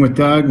working with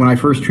Doug when I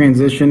first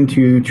transitioned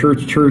to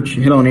Church,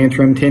 Hiddle and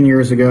Antrim 10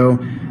 years ago.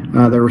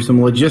 There were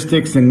some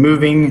logistics and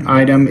moving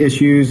item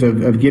issues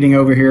of getting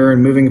over here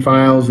and moving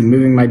files and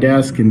moving my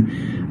desk.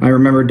 And I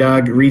remember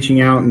Doug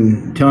reaching out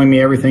and telling me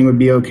everything would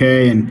be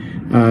okay, and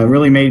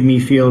really made me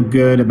feel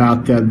good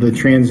about the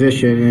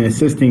transition and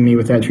assisting me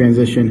with that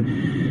transition.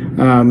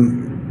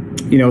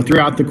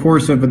 Throughout the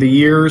course of the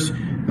years,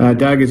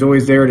 Doug is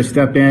always there to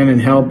step in and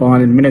help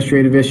on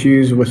administrative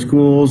issues with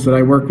schools that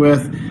I work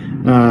with,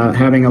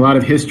 having a lot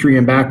of history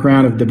and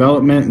background of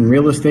development and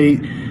real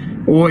estate.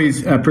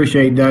 Always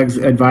appreciate Doug's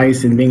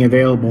advice and being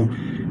available.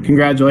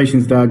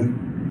 Congratulations, Doug.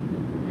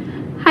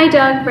 Hi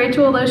Doug,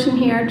 Rachel Lotion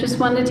here. Just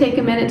wanted to take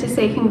a minute to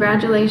say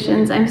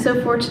congratulations. I'm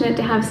so fortunate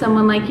to have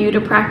someone like you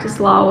to practice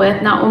law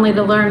with, not only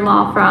to learn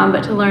law from,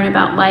 but to learn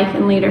about life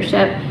and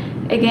leadership.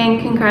 Again,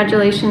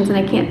 congratulations, and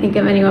I can't think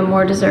of anyone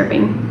more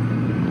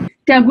deserving.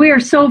 Doug, we are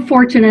so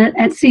fortunate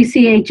at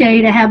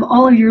CCHA to have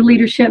all of your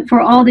leadership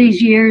for all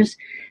these years.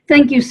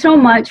 Thank you so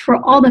much for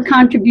all the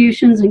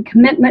contributions and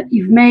commitment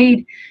you've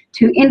made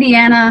to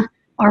Indiana,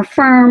 our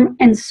firm,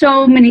 and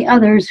so many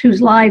others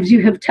whose lives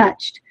you have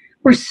touched.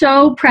 We're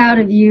so proud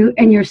of you,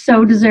 and you're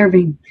so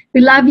deserving. We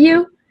love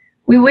you.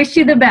 We wish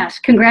you the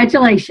best.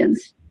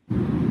 Congratulations.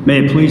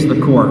 May it please the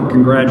court,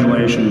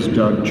 congratulations,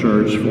 Doug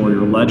Church, for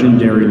your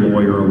legendary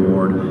lawyer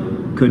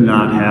award. Could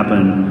not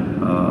happen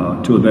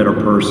to a better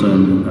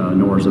person,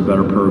 nor is a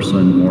better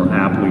person more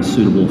aptly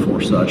suitable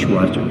for such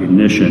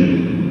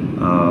recognition.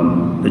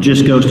 It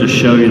just goes to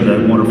show you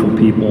that wonderful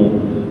people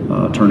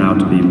turn out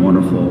to be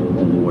wonderful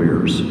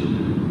lawyers.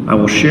 I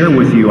will share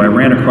with you, I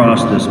ran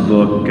across this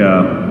book,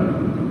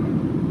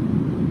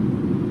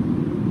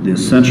 the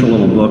essential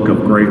little book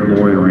of great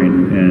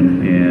lawyering,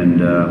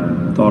 and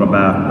thought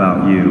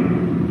about you.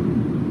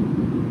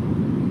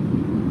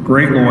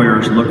 Great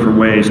lawyers look for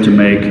ways to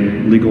make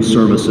legal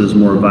services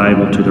more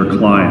valuable to their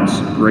clients.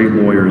 Great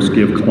lawyers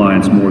give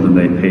clients more than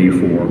they pay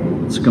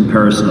for. It's a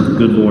comparison of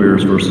good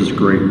lawyers versus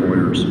great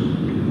lawyers.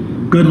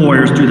 Good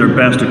lawyers do their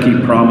best to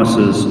keep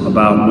promises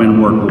about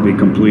when work will be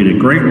completed.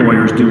 Great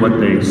lawyers do what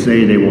they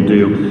say they will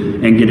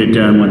do and get it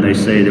done when they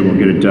say they will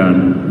get it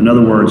done. In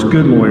other words,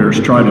 good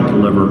lawyers try to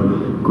deliver.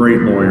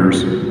 Great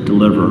lawyers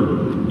deliver.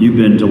 You've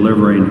been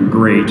delivering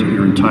great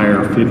your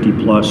entire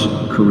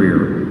 50-plus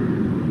career.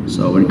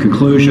 So in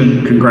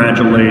conclusion,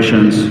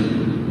 congratulations.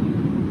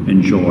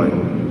 Enjoy.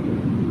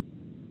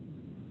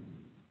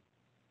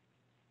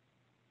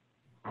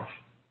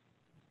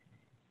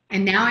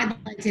 And now I'd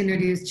like to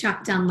introduce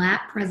Chuck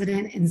Dunlap,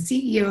 President and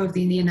CEO of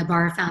the Indiana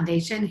Bar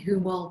Foundation, who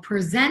will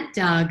present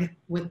Doug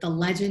with the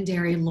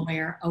Legendary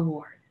Lawyer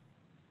Award.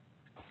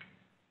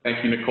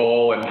 Thank you,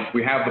 Nicole. And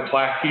we have the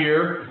plaque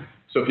here.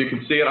 So if you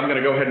can see it, I'm going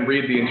to go ahead and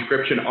read the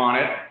inscription on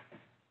it.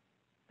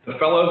 The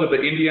Fellows of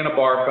the Indiana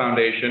Bar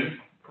Foundation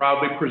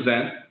proudly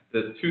present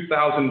the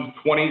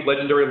 2020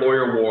 Legendary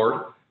Lawyer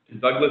Award to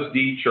Douglas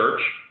D.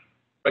 Church,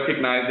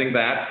 recognizing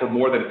that for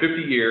more than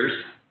 50 years,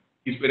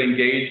 he's been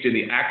engaged in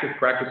the active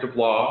practice of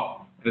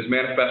law and has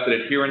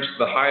manifested adherence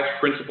to the highest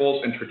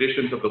principles and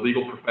traditions of the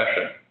legal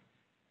profession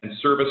and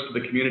service to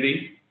the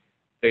community,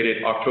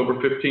 dated October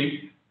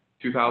 15th,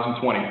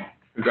 2020.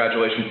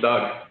 Congratulations,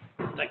 Doug.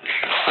 Thank you.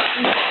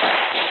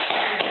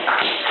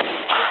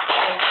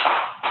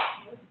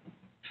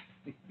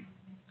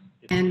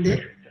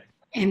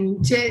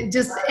 And to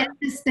just end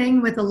this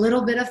thing with a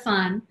little bit of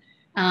fun,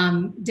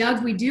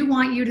 Doug, we do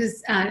want you to,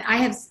 I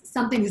have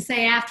something to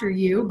say after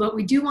you, but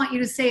we do want you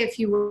to say a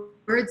few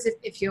words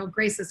if you'll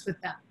grace us with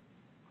them.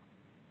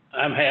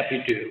 I'm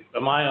happy to.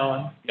 Am I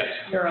on? Yes.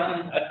 You're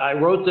on. I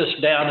wrote this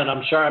down, and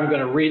I'm sorry I'm going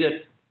to read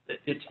it.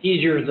 It's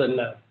easier than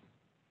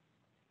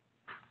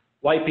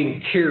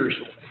wiping tears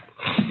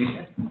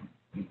away.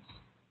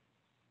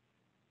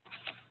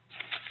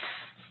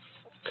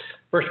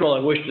 First of all, I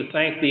wish to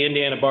thank the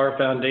Indiana Bar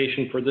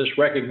Foundation for this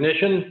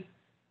recognition.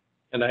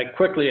 And I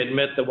quickly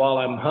admit that while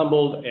I'm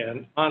humbled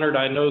and honored,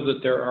 I know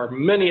that there are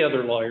many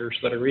other lawyers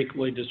that are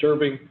equally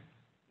deserving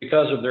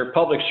because of their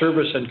public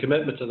service and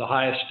commitment to the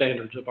highest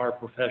standards of our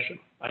profession.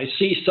 I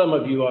see some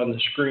of you on the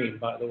screen,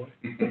 by the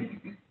way.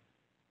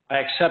 I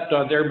accept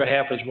on their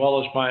behalf as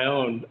well as my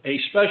own a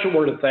special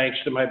word of thanks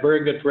to my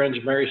very good friends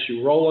Mary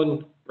Sue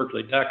Rowland,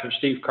 Berkeley Duck, and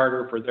Steve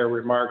Carter for their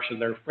remarks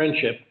and their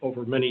friendship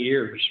over many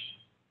years.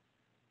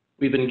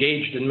 We've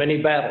engaged in many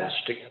battles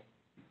together.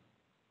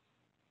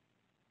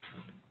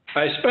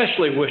 I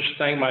especially wish to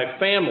thank my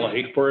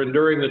family for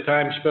enduring the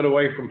time spent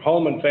away from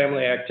home and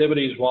family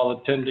activities while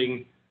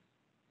attending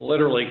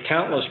literally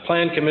countless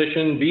plan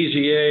commission,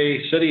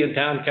 BZA, city and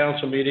town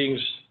council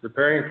meetings,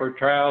 preparing for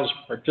trials,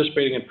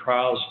 participating in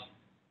trials,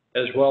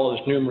 as well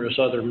as numerous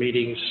other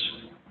meetings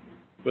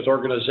with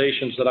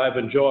organizations that I've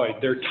enjoyed.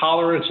 Their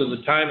tolerance of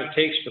the time it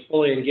takes to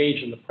fully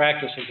engage in the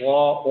practice of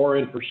law or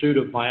in pursuit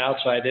of my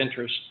outside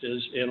interests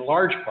is in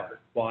large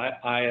part why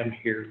I am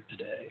here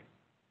today.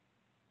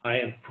 I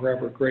am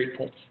forever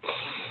grateful.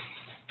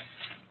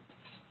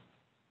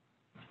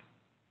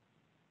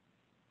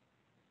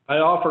 I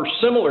offer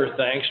similar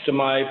thanks to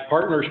my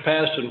partners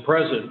past and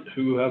present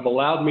who have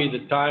allowed me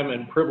the time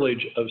and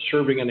privilege of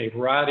serving in a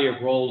variety of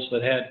roles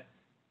that had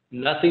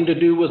nothing to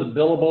do with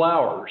billable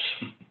hours,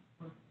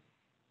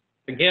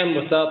 Again,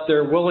 without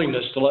their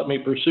willingness to let me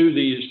pursue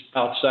these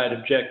outside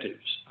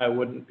objectives, I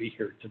wouldn't be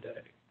here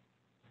today.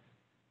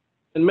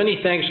 And many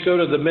thanks go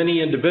to the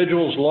many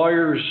individuals,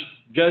 lawyers,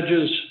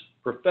 judges,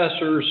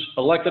 professors,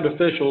 elected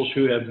officials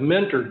who have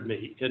mentored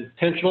me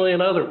intentionally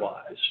and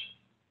otherwise.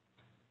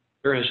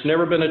 There has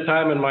never been a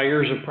time in my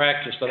years of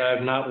practice that I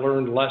have not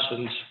learned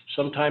lessons,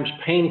 sometimes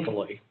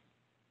painfully,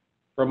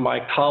 from my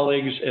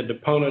colleagues and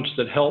opponents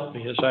that helped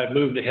me as I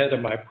moved ahead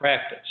in my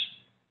practice.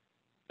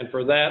 And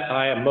for that,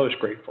 I am most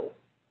grateful.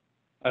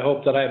 I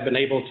hope that I have been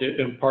able to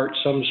impart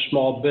some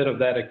small bit of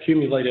that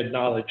accumulated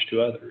knowledge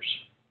to others.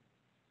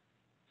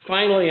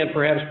 Finally, and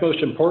perhaps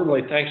most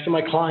importantly, thanks to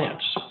my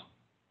clients.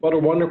 What a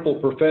wonderful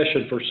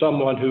profession for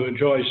someone who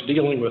enjoys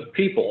dealing with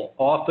people,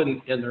 often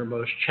in their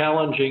most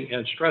challenging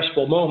and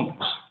stressful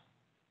moments.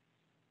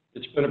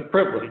 It's been a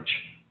privilege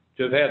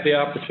to have had the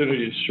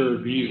opportunity to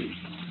serve you.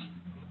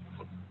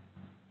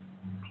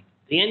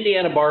 The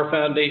Indiana Bar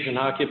Foundation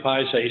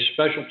occupies a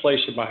special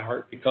place in my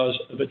heart because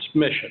of its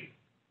mission,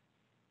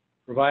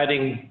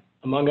 providing,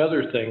 among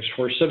other things,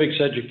 for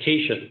civics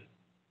education,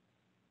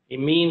 a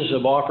means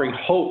of offering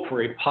hope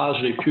for a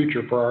positive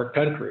future for our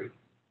country.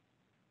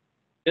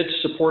 Its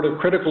support of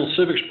critical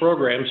civics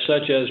programs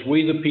such as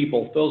We the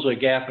People fills a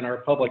gap in our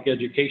public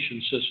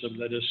education system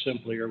that is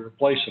simply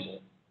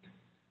irreplaceable.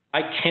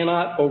 I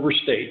cannot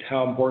overstate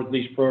how important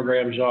these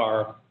programs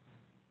are,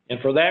 and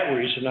for that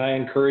reason, I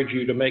encourage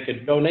you to make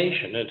a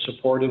donation in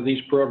support of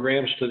these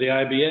programs to the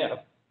IBF.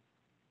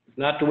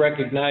 Not to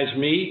recognize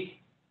me,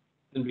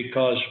 and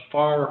because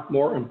far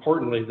more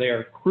importantly, they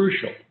are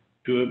crucial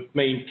to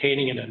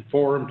maintaining an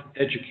informed,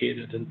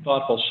 educated, and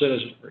thoughtful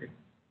citizenry.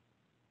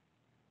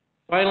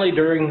 Finally,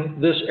 during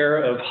this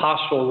era of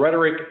hostile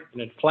rhetoric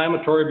and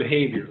inflammatory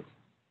behavior,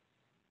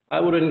 I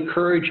would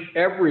encourage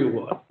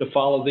everyone to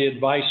follow the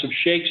advice of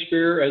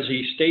Shakespeare as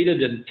he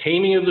stated in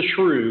Taming of the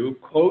Shrew,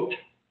 quote,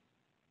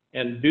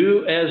 "And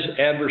do as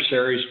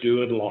adversaries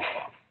do in law,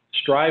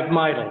 strive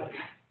mightily,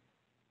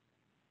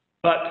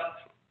 but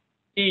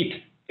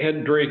eat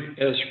and drink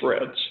as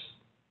friends."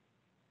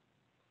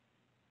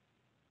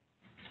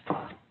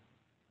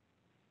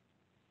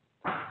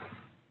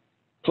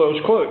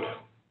 Close quote.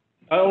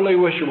 I only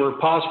wish it were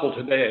possible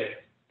today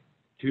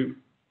to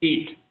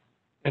eat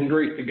and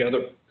drink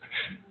together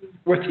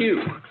with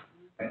you,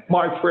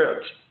 my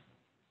friends.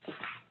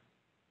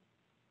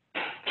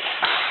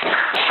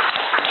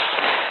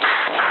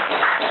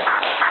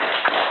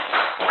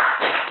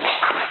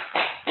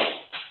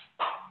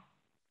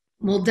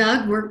 Well,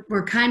 Doug,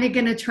 we're kind of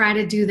going to try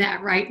to do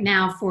that right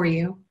now for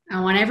you.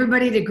 I want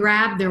everybody to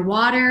grab their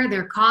water,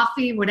 their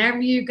coffee, whatever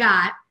you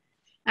got.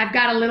 I've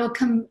got a little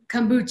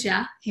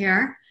kombucha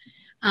here.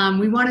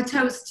 We want to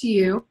toast to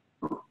you.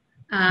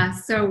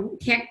 So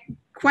can't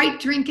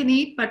quite drink and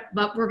eat, but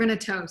we're going to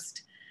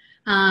toast.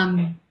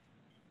 And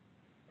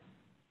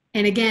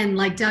again,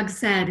 like Doug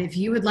said, if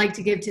you would like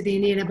to give to the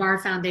Indiana Bar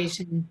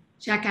Foundation,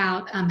 check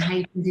out how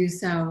you can do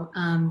so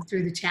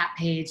through the chat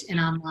page and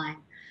online.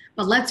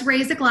 But let's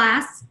raise a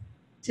glass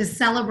to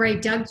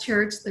celebrate Doug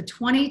Church, the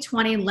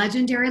 2020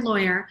 legendary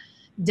lawyer.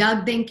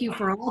 Doug, thank you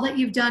for all that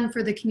you've done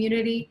for the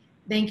community.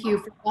 Thank you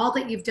for all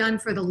that you've done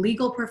for the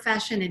legal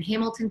profession in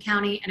Hamilton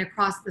County and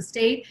across the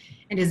state,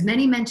 and as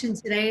many mentioned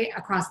today,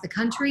 across the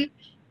country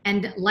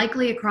and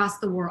likely across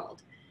the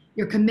world.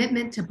 Your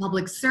commitment to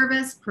public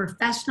service,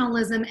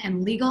 professionalism,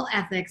 and legal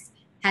ethics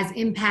has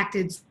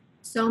impacted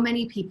so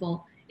many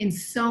people in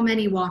so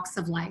many walks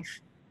of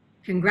life.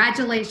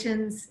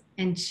 Congratulations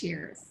and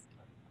cheers.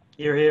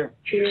 Hear, hear.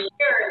 Cheers.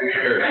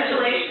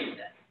 Congratulations.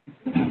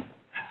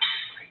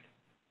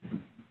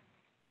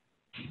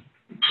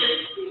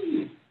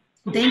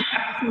 Thank you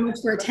so much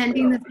for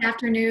attending this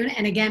afternoon.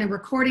 And again, a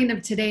recording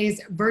of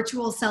today's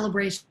virtual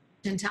celebration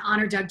to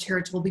honor Doug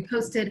Church will be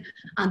posted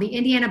on the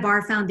Indiana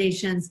Bar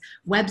Foundation's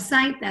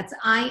website. That's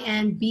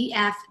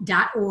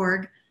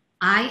inbf.org,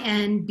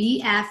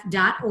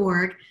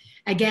 inbf.org.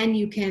 Again,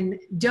 you can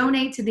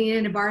donate to the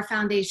Indiana Bar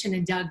Foundation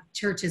in Doug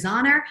Church's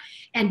honor.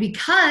 And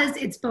because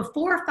it's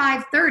before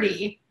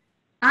 5:30,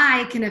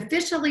 I can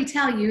officially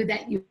tell you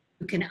that you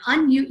can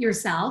unmute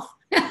yourself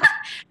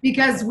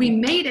because we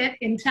made it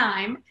in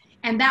time.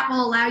 And that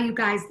will allow you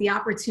guys the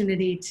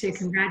opportunity to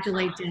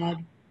congratulate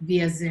Doug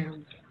via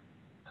Zoom.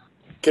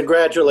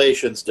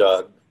 Congratulations,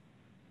 Doug.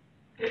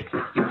 Thank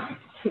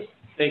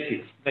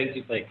you, thank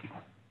you, thank you.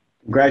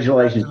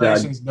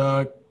 Congratulations,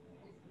 Doug.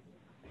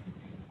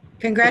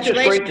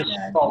 Congratulations,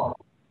 Doug.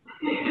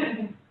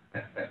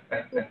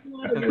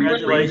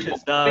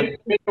 Congratulations, Doug.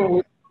 Thank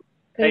you.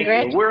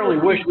 We really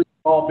wish we could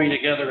all be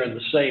together in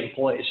the same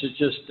place. It's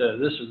just,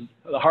 this is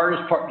the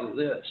hardest part of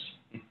this.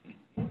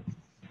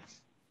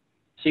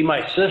 See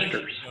my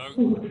sisters.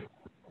 Well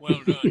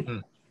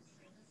done.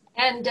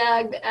 And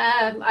Doug,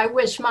 I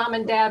wish Mom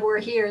and Dad were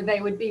here.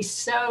 They would be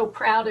so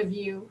proud of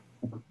you.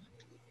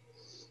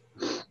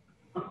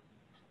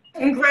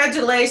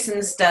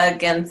 Congratulations,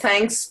 Doug, and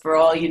thanks for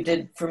all you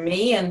did for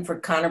me and for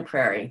Connor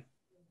Prairie.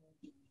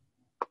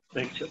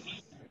 Thanks.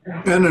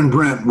 Ben and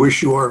Brent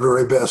wish you our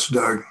very best,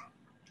 Doug.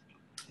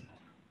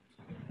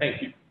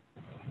 Thank you.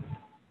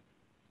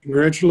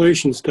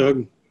 Congratulations,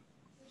 Doug.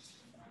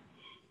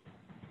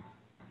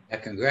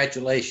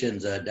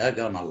 Congratulations, Doug,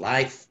 on a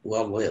life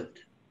well lived.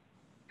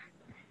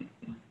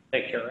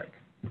 Thank you, Eric.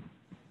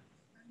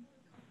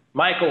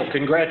 Michael,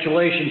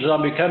 congratulations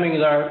on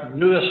becoming our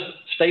newest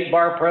state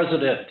bar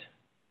president.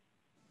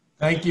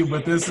 Thank you,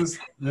 but this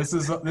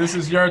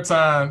is your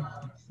time.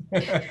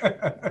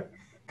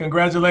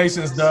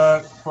 Congratulations,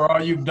 Doug, for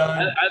all you've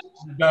done.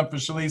 You've done for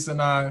Shalise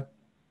and I.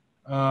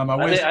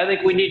 I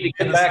think we need to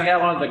get back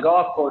out on the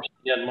golf course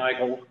again,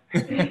 Michael.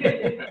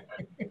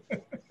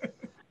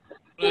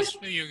 Bless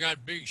me, you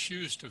got big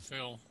shoes to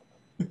fill.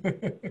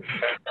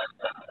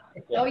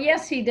 Oh,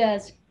 yes, he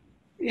does.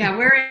 Yeah,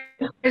 where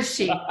is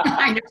she?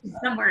 I know she's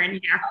somewhere in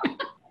here.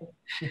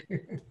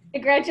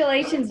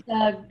 Congratulations,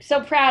 Doug.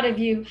 So proud of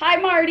you. Hi,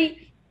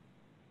 Marty.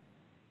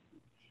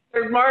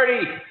 There's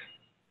Marty.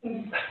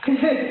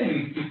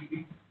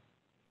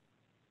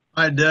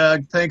 Hi,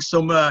 Doug. Thanks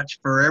so much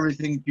for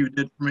everything you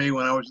did for me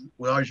when I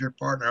was your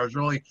partner. I was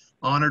really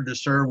honored to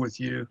serve with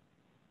you.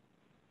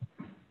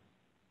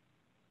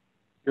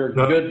 You're a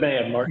good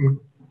man, Marty.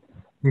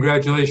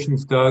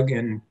 Congratulations, Doug.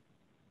 And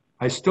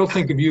I still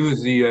think of you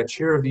as the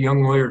chair of the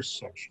Young Lawyers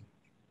section.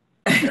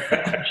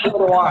 So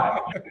do I.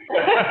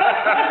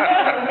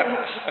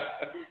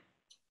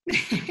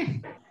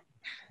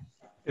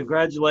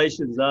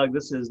 Congratulations, Doug.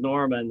 This is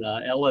Norman.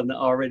 Ellen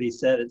already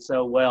said it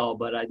so well,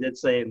 but I did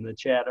say in the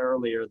chat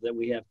earlier that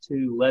we have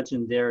two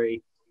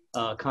legendary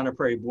Conner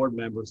Prairie board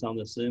members on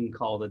the Zoom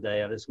call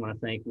today. I just want to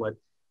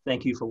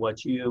thank you for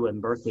what you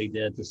and Berkeley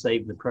did to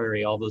save the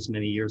prairie all those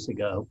many years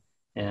ago.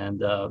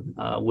 And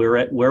we're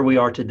at where we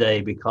are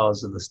today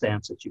because of the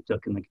stance that you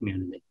took in the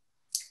community.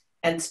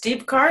 And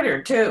Steve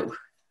Carter, too.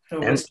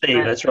 And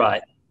Steve, that's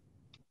right.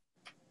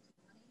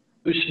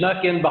 Who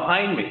snuck in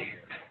behind me?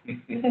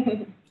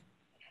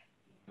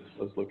 This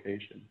was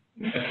location.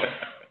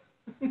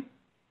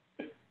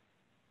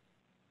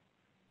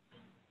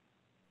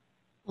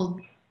 Well,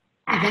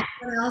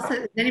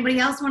 does anybody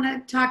else want to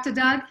talk to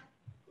Doug?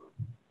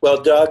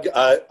 Well, Doug,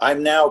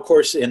 I'm now, of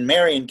course, in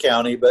Marion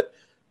County, but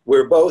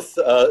we're both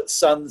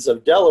sons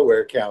of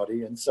Delaware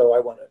County, and so I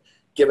want to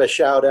give a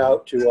shout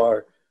out to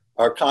our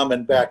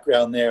common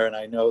background there, and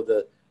I know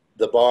the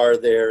bar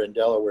there in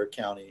Delaware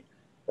County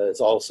is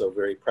also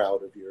very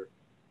proud of your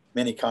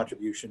many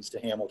contributions to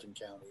Hamilton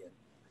County and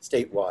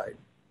statewide.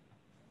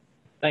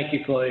 Thank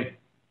you, Clay.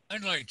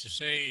 I'd like to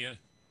say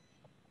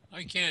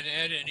I can't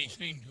add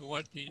anything to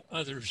what the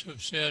others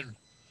have said.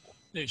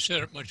 They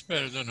said it much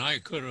better than I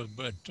could have,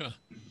 but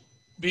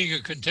being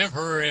a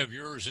contemporary of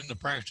yours in the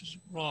practice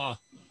of law,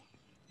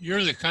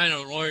 you're the kind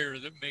of lawyer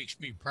that makes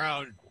me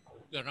proud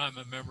that I'm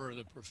a member of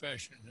the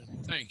profession,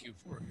 and thank you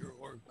for your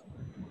work.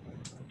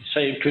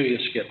 Same to you,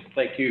 Skip.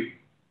 Thank you.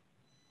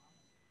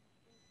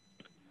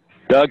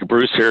 Doug,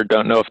 Bruce here.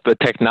 Don't know if the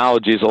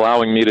technology is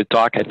allowing me to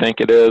talk. I think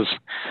it is.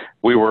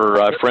 We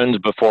were friends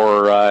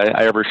before I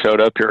ever showed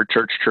up here at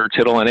Church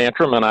Hiddle and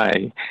Antrim, and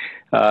I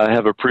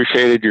have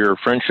appreciated your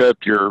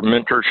friendship, your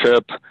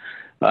mentorship,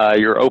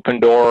 your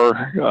open door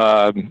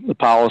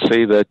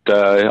policy that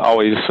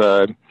always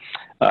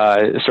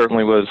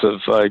certainly was of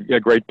a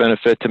great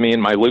benefit to me in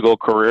my legal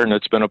career, and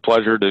it's been a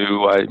pleasure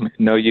to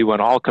know you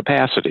in all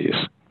capacities.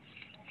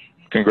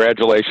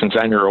 Congratulations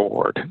on your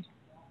award.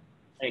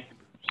 Thank you.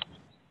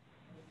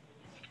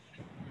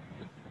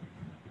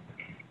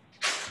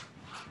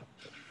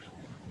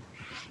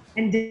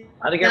 And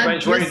I think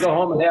everybody's ready to go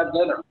home and have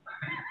dinner.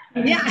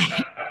 Yeah,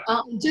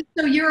 just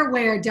so you're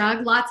aware,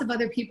 Doug, lots of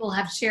other people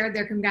have shared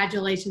their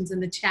congratulations in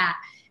the chat.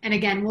 And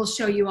again, we'll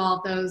show you all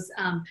of those.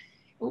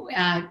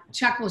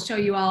 Chuck will show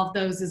you all of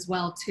those as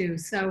well, too.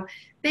 So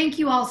thank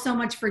you all so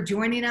much for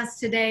joining us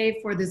today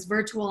for this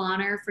virtual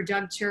honor for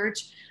Doug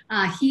Church.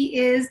 He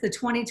is the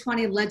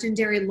 2020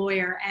 Legendary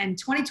Lawyer, and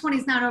 2020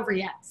 is not over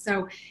yet.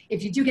 So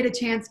if you do get a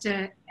chance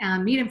to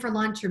meet him for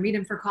lunch or meet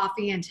him for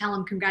coffee and tell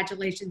him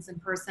congratulations in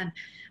person,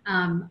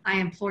 I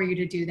implore you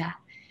to do that.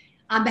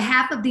 On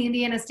behalf of the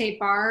Indiana State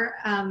Bar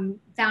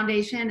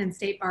Foundation and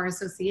State Bar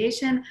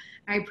Association,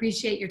 I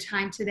appreciate your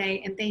time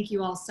today, and thank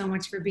you all so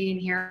much for being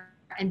here.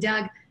 And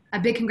Doug, a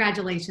big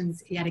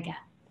congratulations yet again.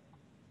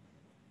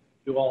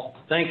 You all.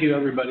 Thank you,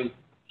 everybody.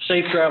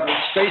 Safe travel.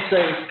 Stay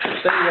safe.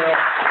 Stay well.